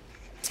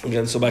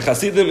 Again, so by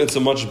Hasidim, it's a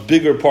much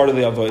bigger part of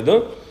the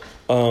Avodah.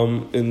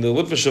 In the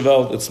Litvish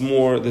Welt,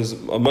 there's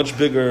a much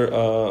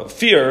bigger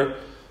fear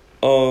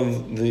of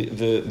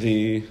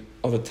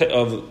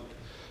of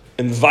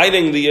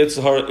inviting the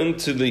Yetzer Hara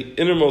into the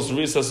innermost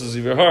recesses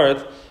of your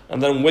heart,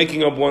 and then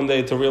waking up one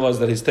day to realize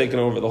that he's taken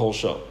over the whole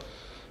show,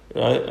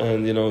 right?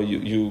 And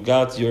you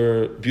got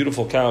your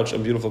beautiful couch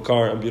and beautiful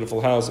car and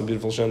beautiful house and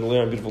beautiful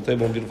chandelier and beautiful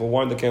table and beautiful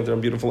wine decanter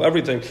and beautiful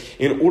everything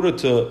in order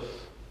to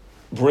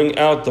bring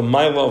out the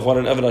maila of what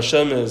an Eved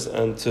Hashem is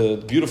and to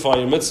beautify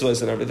your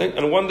mitzvahs and everything.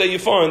 And one day you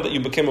find that you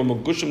became a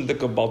Megushim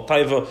Dika Bal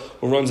Taiva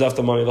who runs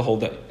after money the whole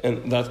day.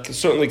 And that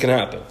certainly can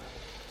happen.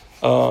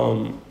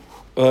 On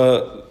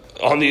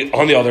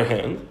the other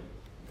hand,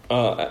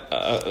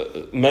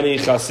 many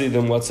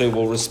Hasidim, let's say,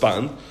 will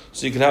respond.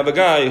 So you can have a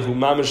guy who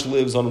mamish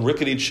lives on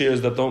rickety chairs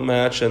that don't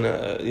match and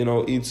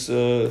eats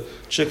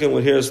chicken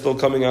with hair still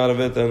coming out of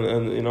it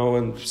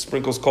and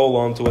sprinkles coal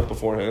onto it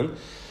beforehand.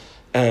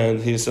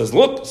 And he says,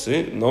 look,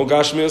 see, no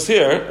Gashmias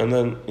here. And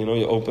then,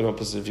 you open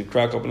up, as if you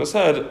crack open his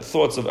head,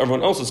 thoughts of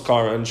everyone else's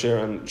car and chair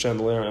and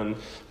chandelier and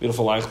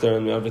beautiful leichter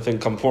and everything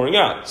come pouring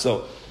out.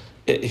 So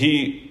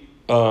he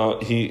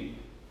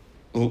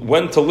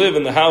went to live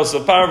in the house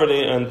of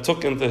poverty and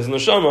took into his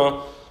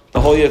neshama the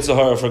whole Yetzer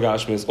Hara for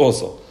Gashmias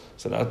also.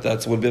 So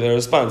that would be their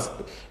response.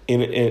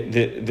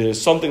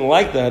 There's something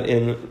like that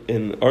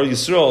in Ar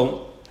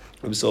Yisrael.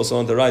 Rabbi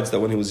Salanta writes that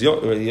when he was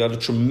young, he had a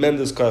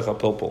tremendous koach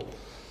HaPilpul.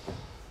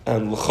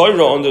 And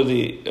l'chayra, under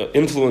the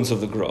influence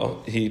of the Gra,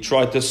 he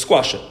tried to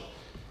squash it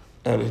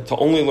and to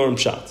only learn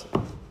pshat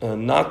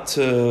and not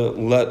to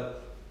let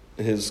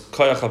his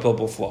koach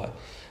HaPilpul fly.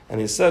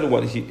 And he said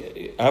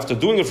after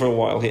doing it for a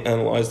while, he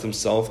analyzed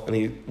himself and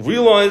he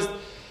realized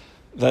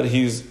that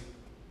he's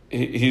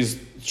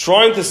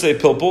trying to say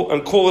pilpul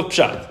and call it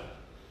pshat.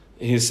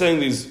 He's saying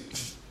these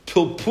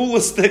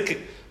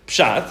pilpulistic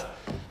pshat,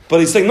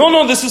 but he's saying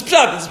no, this is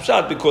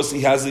pshat because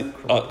he has it.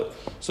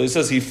 So he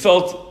says he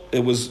felt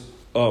it was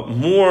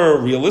more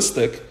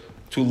realistic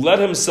to let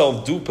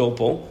himself do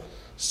pilpul,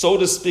 so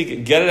to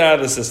speak, get it out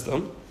of the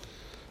system.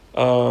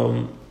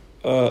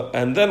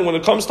 And then when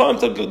it comes time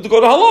to go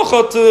to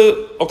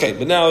halacha,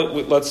 but now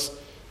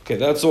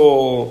that's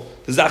all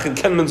the zachin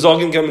kenmen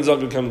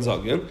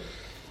zogin.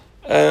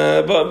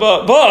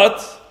 But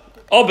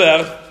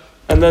aber,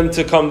 and then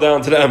to come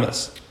down to the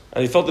emes,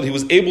 and he felt that he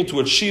was able to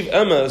achieve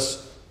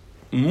emes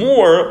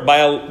more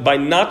by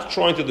not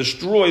trying to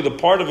destroy the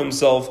part of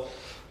himself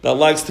that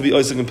likes to be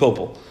oisig and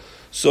pilpul.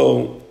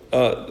 So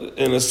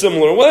in a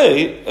similar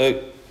way,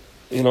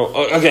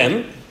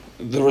 again,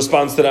 the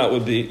response to that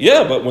would be,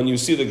 but when you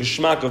see the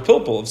geschmack of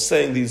pilpul, of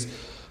saying these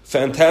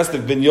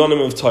fantastic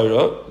binyanim of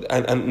Torah,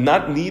 and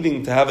not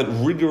needing to have it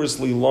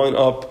rigorously line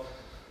up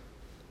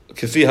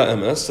kefi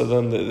ha'emes, so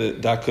then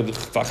that could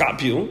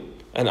fachap you,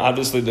 and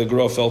obviously the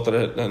Gra felt that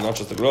it, and not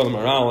just the Gra, the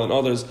Maral and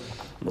others,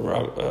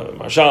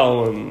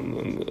 Marshal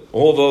and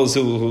all those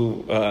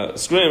who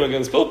scream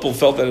against pilpul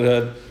felt that it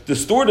had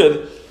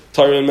distorted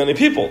Torah in many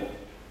people.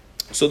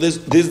 So there's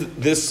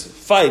this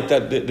fight,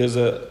 that there's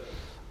a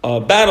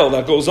battle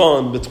that goes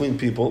on between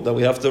people that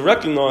we have to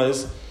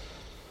recognize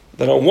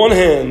that on one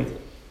hand,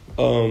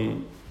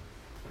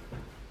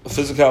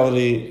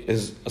 physicality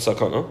is a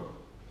sakana,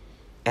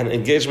 and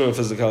engagement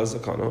in physicality is a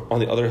sakana. On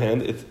the other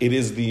hand, it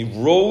is the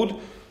road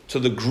to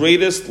the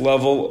greatest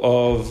level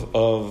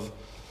of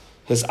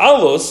his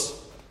alus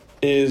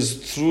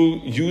is through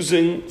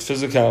using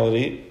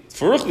physicality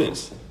for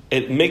ruchnius.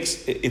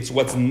 It's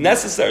what's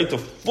necessary to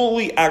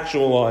fully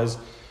actualize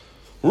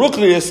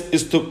ruchnius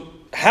is to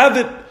have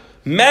it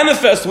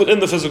manifest within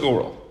the physical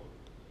world.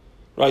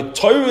 Right?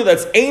 Torah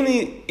that's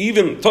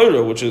even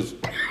Torah, which is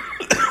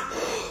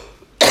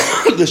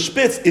the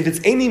spitz, if it's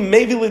any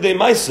maybe lidei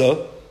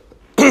maisa,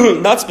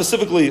 not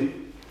specifically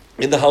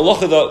in the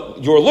halacha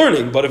that you're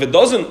learning, but if it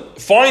doesn't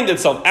find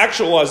itself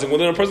actualizing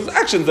within a person's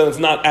actions, then it's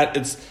not at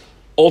its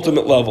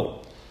ultimate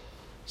level.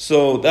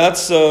 So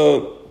that's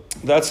how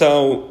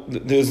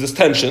there's this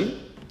tension.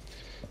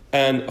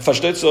 and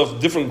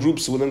different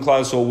groups within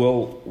Klal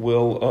Yisrael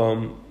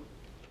will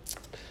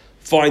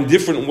find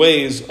different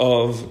ways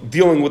of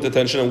dealing with the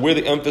tension and where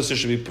the emphasis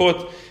should be put.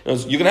 You're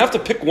going to have to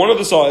pick one of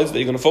the sides that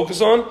you're going to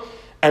focus on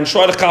and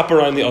try to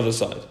copper on the other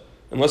side,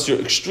 unless you're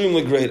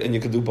extremely great and you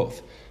can do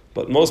both.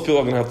 But most people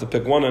are going to have to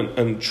pick one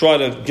and try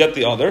to get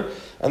the other.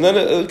 And then,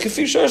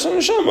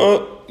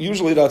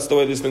 usually that's the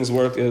way these things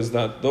work, is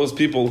that those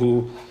people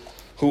who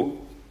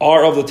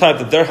are of the type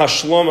that their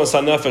hashlomas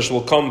hanefesh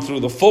will come through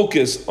the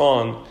focus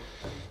on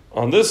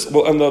this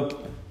will end up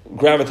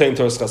gravitating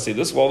towards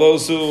Chasidus, while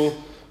those who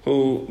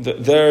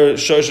their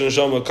shosh and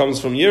neshama comes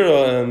from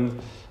Yira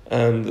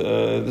and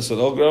this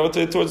will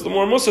gravitate towards the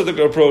more Musadik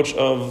approach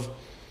of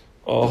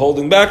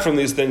holding back from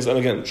these things. And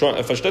again,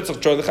 try the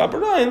chaper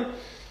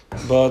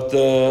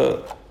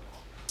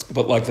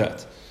but like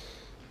that.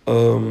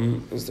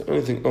 Is there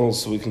anything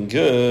else we can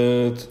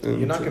get?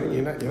 You're not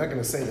going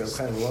to say that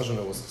Chaim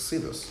Volozhiner was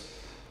Chassidus.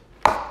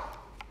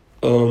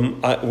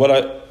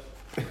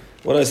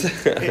 What I say,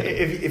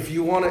 if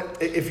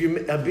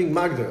you're being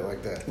Magda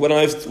like that.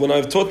 When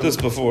I've taught this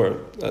before,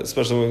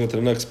 especially when we get to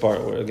the next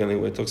part where again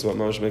he talks about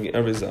Mamash making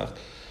every zach.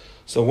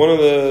 So one of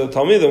the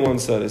Talmidim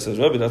once said, he says,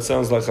 Rebbe, that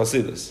sounds like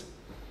Chassidus.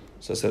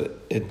 So I said,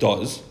 it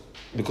does,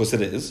 because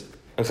it is,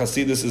 and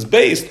Chassidus is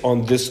based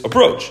on this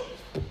approach.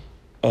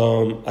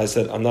 I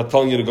said, I'm not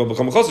telling you to go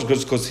become a Chassid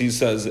because he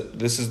says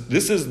this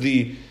is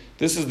the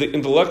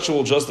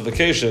intellectual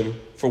justification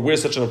for where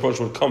such an approach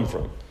would come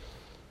from.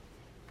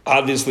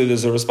 Obviously,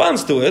 there's a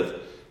response to it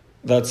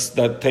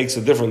that takes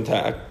a different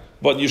tack.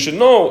 But you should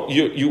know,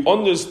 you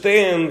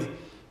understand,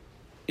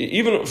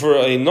 even for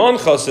a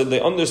non-chassid,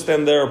 they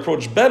understand their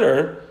approach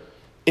better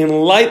in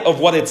light of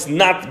what it's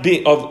not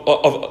being,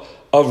 of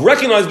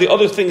recognize the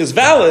other thing is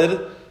valid,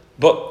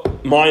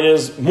 but mine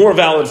is more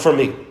valid for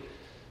me.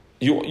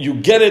 You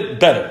get it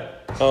better.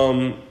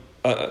 And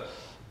the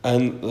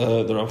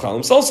Ramchal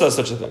himself says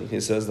such a thing.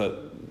 He says that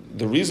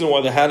the reason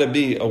why there had to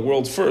be a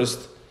world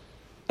first,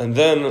 and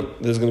then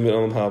there's going to be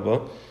an Olam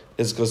Haba,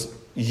 is because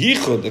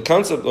Yichud, the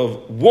concept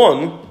of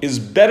one, is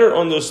better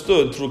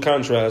understood through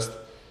contrast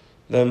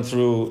than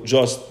through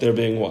just there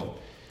being one.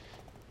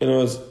 In other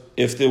words,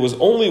 if there was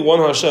only one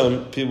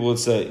Hashem, people would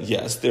say,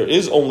 yes, there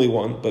is only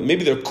one, but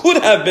maybe there could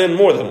have been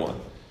more than one.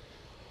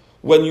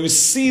 When you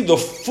see the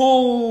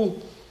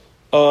full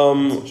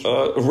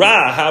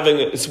Ra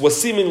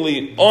was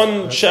seemingly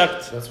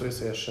unchecked. That's why you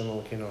say Hashem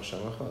Elokeinu Hashem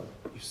Echad.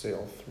 You say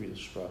all three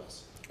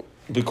Shprachs.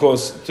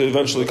 Because to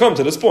eventually come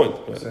to this point,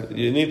 right?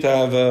 Exactly. You need to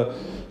have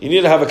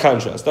a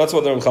contrast. That's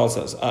what the Ramchal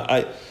says.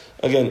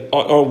 Again,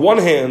 on one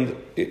hand,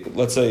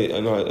 let's say,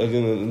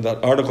 again, in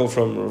that article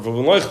from Rav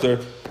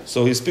Leuchter,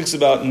 so he speaks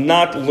about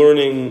not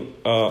learning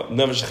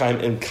Nefesh Chaim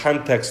in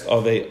context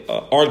of a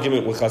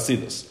argument with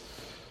Hasidus.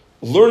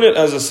 Learn it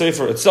as a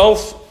sefer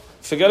itself.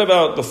 Forget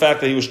about the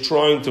fact that he was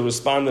trying to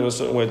respond in a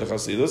certain way to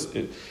Hasidus.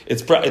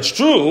 It's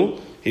true,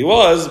 he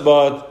was,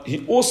 but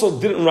he also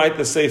didn't write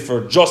the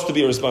sefer just to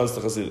be a response to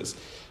Hasidus.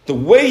 The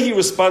way he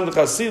responded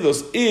to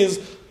Hasidus is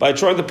by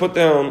trying to put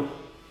down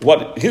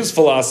what his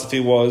philosophy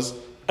was,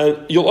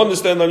 and you'll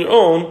understand on your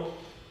own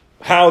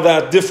how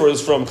that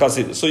differs from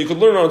Hasidus. So you could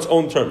learn on its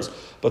own terms.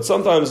 But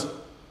sometimes,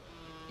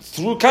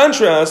 through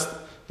contrast,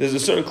 there's a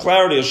certain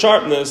clarity, a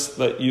sharpness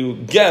that you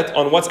get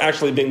on what's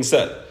actually being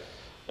said.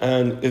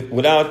 And in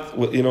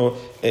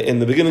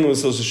the beginning of the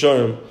Sos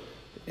Yesharim,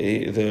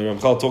 the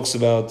Ramchal talks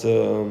about,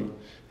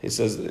 he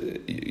says,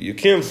 you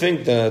can't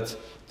think that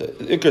the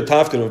Iker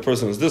Tafkid of a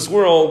person is this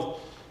world.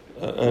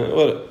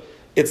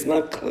 It's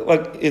not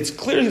like, it's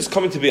clear he's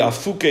coming to be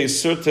afuke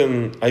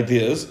certain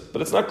ideas,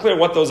 but it's not clear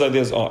what those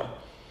ideas are.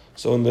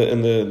 So in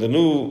the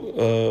new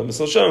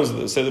Misal Shem,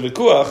 the Seder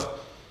Vikuach,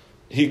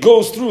 he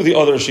goes through the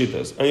other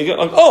shitas, and you get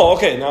like, oh,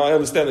 okay, now I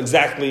understand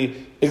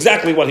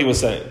exactly what he was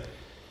saying.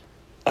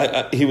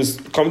 He was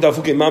coming to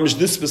Afuke Mamish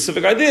this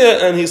specific idea,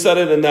 and he said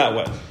it in that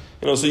way.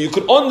 So you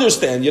could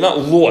understand. You're not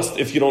lost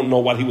if you don't know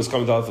what he was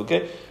coming to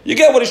Afuke. You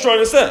get what he's trying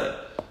to say,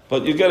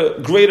 but you get a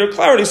greater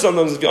clarity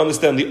sometimes if you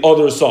understand the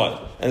other side,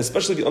 and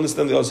especially if you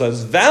understand the other side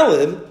is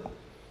valid.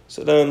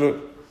 So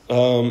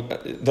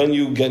then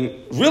you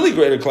get really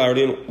greater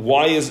clarity. And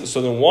why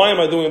am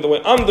I doing it the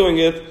way I'm doing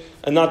it,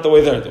 and not the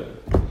way they're doing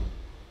it?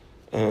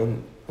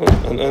 And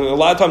a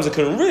lot of times it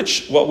can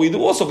enrich what we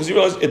do also, because you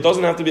realize it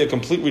doesn't have to be a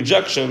complete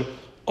rejection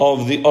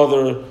of the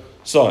other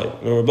side.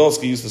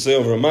 Rebelsky used to say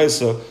over a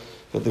Maisa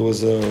that there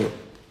was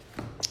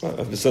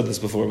I've said this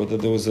before, but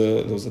that there was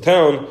a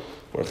town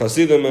where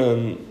Hasidim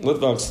and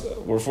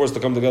Litvaks were forced to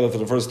come together for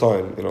the first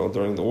time,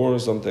 during the war or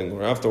something,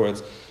 or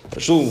afterwards.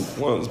 Shul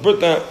was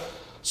birthed.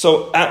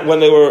 So when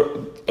they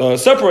were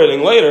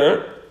separating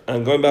later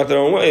and going back their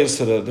own ways,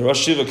 so the Rosh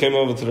Shiva came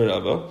over to the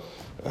Rebbe,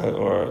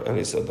 and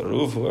he said, the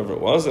Ruv, whoever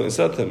it was, and he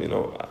said to him,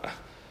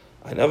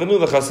 I never knew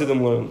the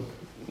Hasidim learn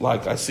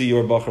like I see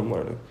your Bachrim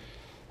learning.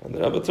 And the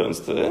Rebbe turns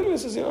to him and he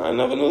says, I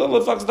never knew that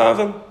Litvaks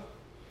daven.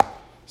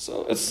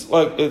 So it's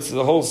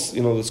the whole,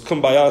 this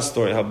kumbaya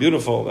story, how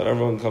beautiful that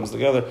everyone comes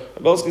together.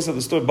 Rebelsky said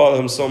the story bothered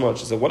him so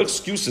much. He said, what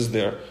excuse is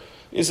there?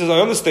 He says, I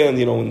understand,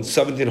 in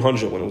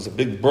 1700, when it was a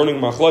big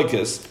burning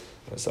machlokes,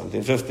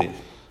 1750.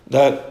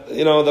 That,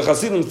 the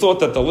Hasidim thought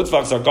that the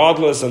Litvaks are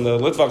godless, and the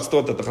Litvaks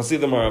thought that the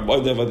Hasidim are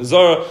Avodah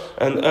Avodah,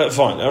 and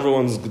fine,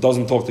 everyone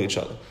doesn't talk to each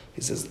other.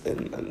 He says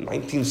in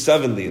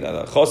 1970 that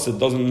a Chassid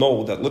doesn't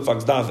know that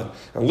Litvaks daven,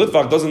 and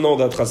Litvak doesn't know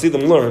that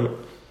Hasidim learn.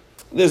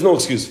 There's no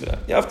excuse for that.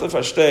 You have to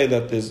versteh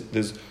that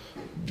there's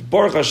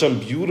Baruch Hashem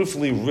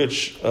beautifully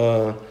rich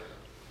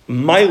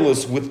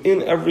milas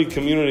within every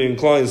community in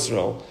Klal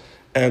Yisrael.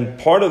 And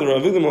part of the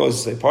Ravidim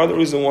always say, part of the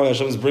reason why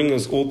Hashem is bringing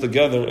us all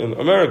together in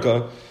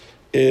America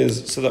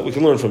is so that we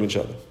can learn from each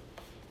other.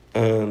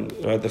 And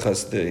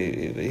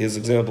his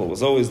example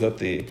was always that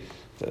the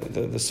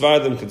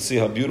Svardim could see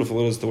how beautiful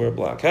it is to wear a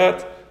black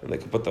hat, and they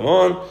could put them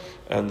on,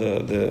 and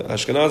the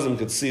Ashkenazim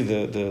could see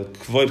the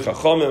Kvoid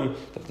Chachamim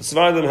that the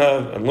Svardim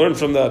have, and learn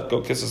from that.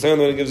 Go kiss his hand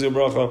when he gives you a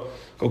bracha.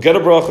 Go get a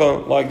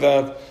bracha like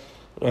that,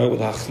 right,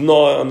 with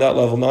Hachna on that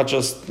level, not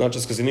just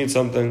because you need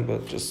something,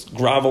 but just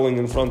groveling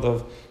in front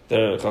of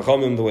their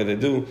Chachamim the way they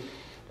do,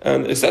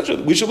 and etc.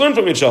 We should learn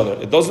from each other.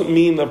 It doesn't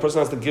mean that a person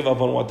has to give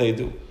up on what they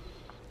do.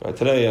 Right,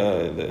 today,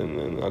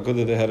 in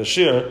Agudah, they had a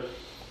shir,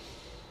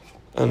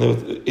 and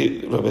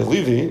Rabbi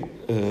Levi,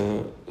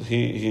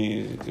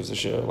 he gives a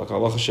shir, like a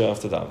halacha shir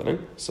after davening.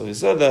 So he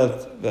said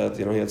that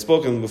he had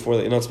spoken before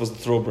that you're not supposed to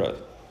throw bread.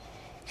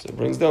 So it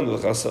brings down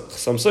that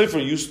Chassam Sofer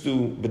used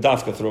to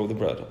bedafka throw the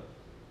bread.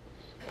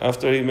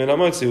 After he made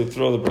Hametz, he would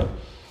throw the bread.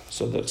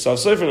 So the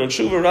Chassam Sofer in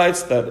Tshuva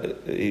writes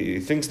that he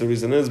thinks the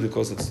reason is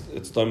because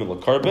it's done with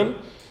a carbon,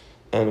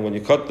 and when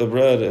you cut the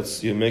bread,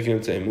 you're making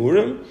it to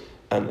emurim,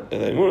 and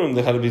in emurim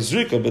they had to be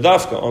zrika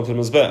bedafka onto the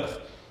mizbech.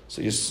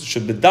 So you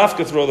should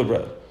bedafka throw the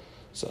bread.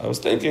 So I was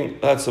thinking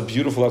that's a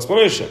beautiful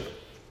explanation.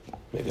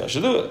 Maybe I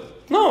should do it.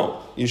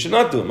 No, you should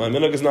not do it. My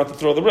minhag is not to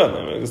throw the bread. My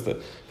minhag is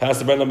to pass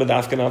the bread on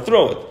bedafka, not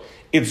throw it.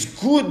 It's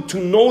good to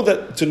know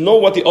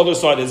what the other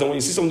side is, and when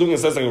you see someone doing it,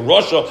 says like in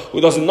Russia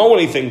who doesn't know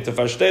anything, to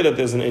versteh that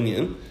there's an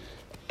Indian,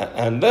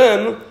 and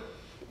then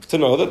to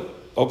know that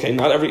okay,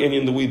 not every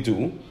Indian that we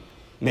do.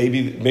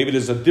 Maybe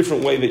there's a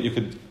different way that you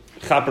could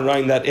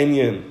chaperine that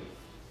Indian,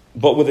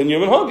 but within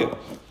your minhagim.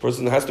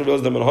 Person has to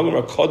realize that minhagim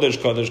are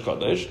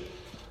kadosh,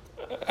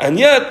 and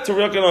yet to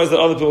recognize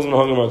that other people's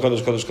minhagim are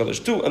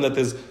kadosh too, and that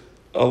there's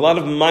a lot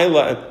of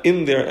maila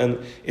in there, and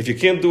if you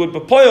can't do it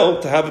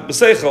b'poil, to have it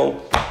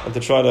b'seichel, and to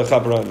try to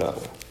chaperine that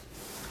way.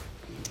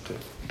 Okay.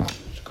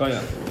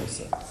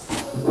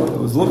 I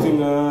was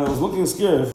looking scared.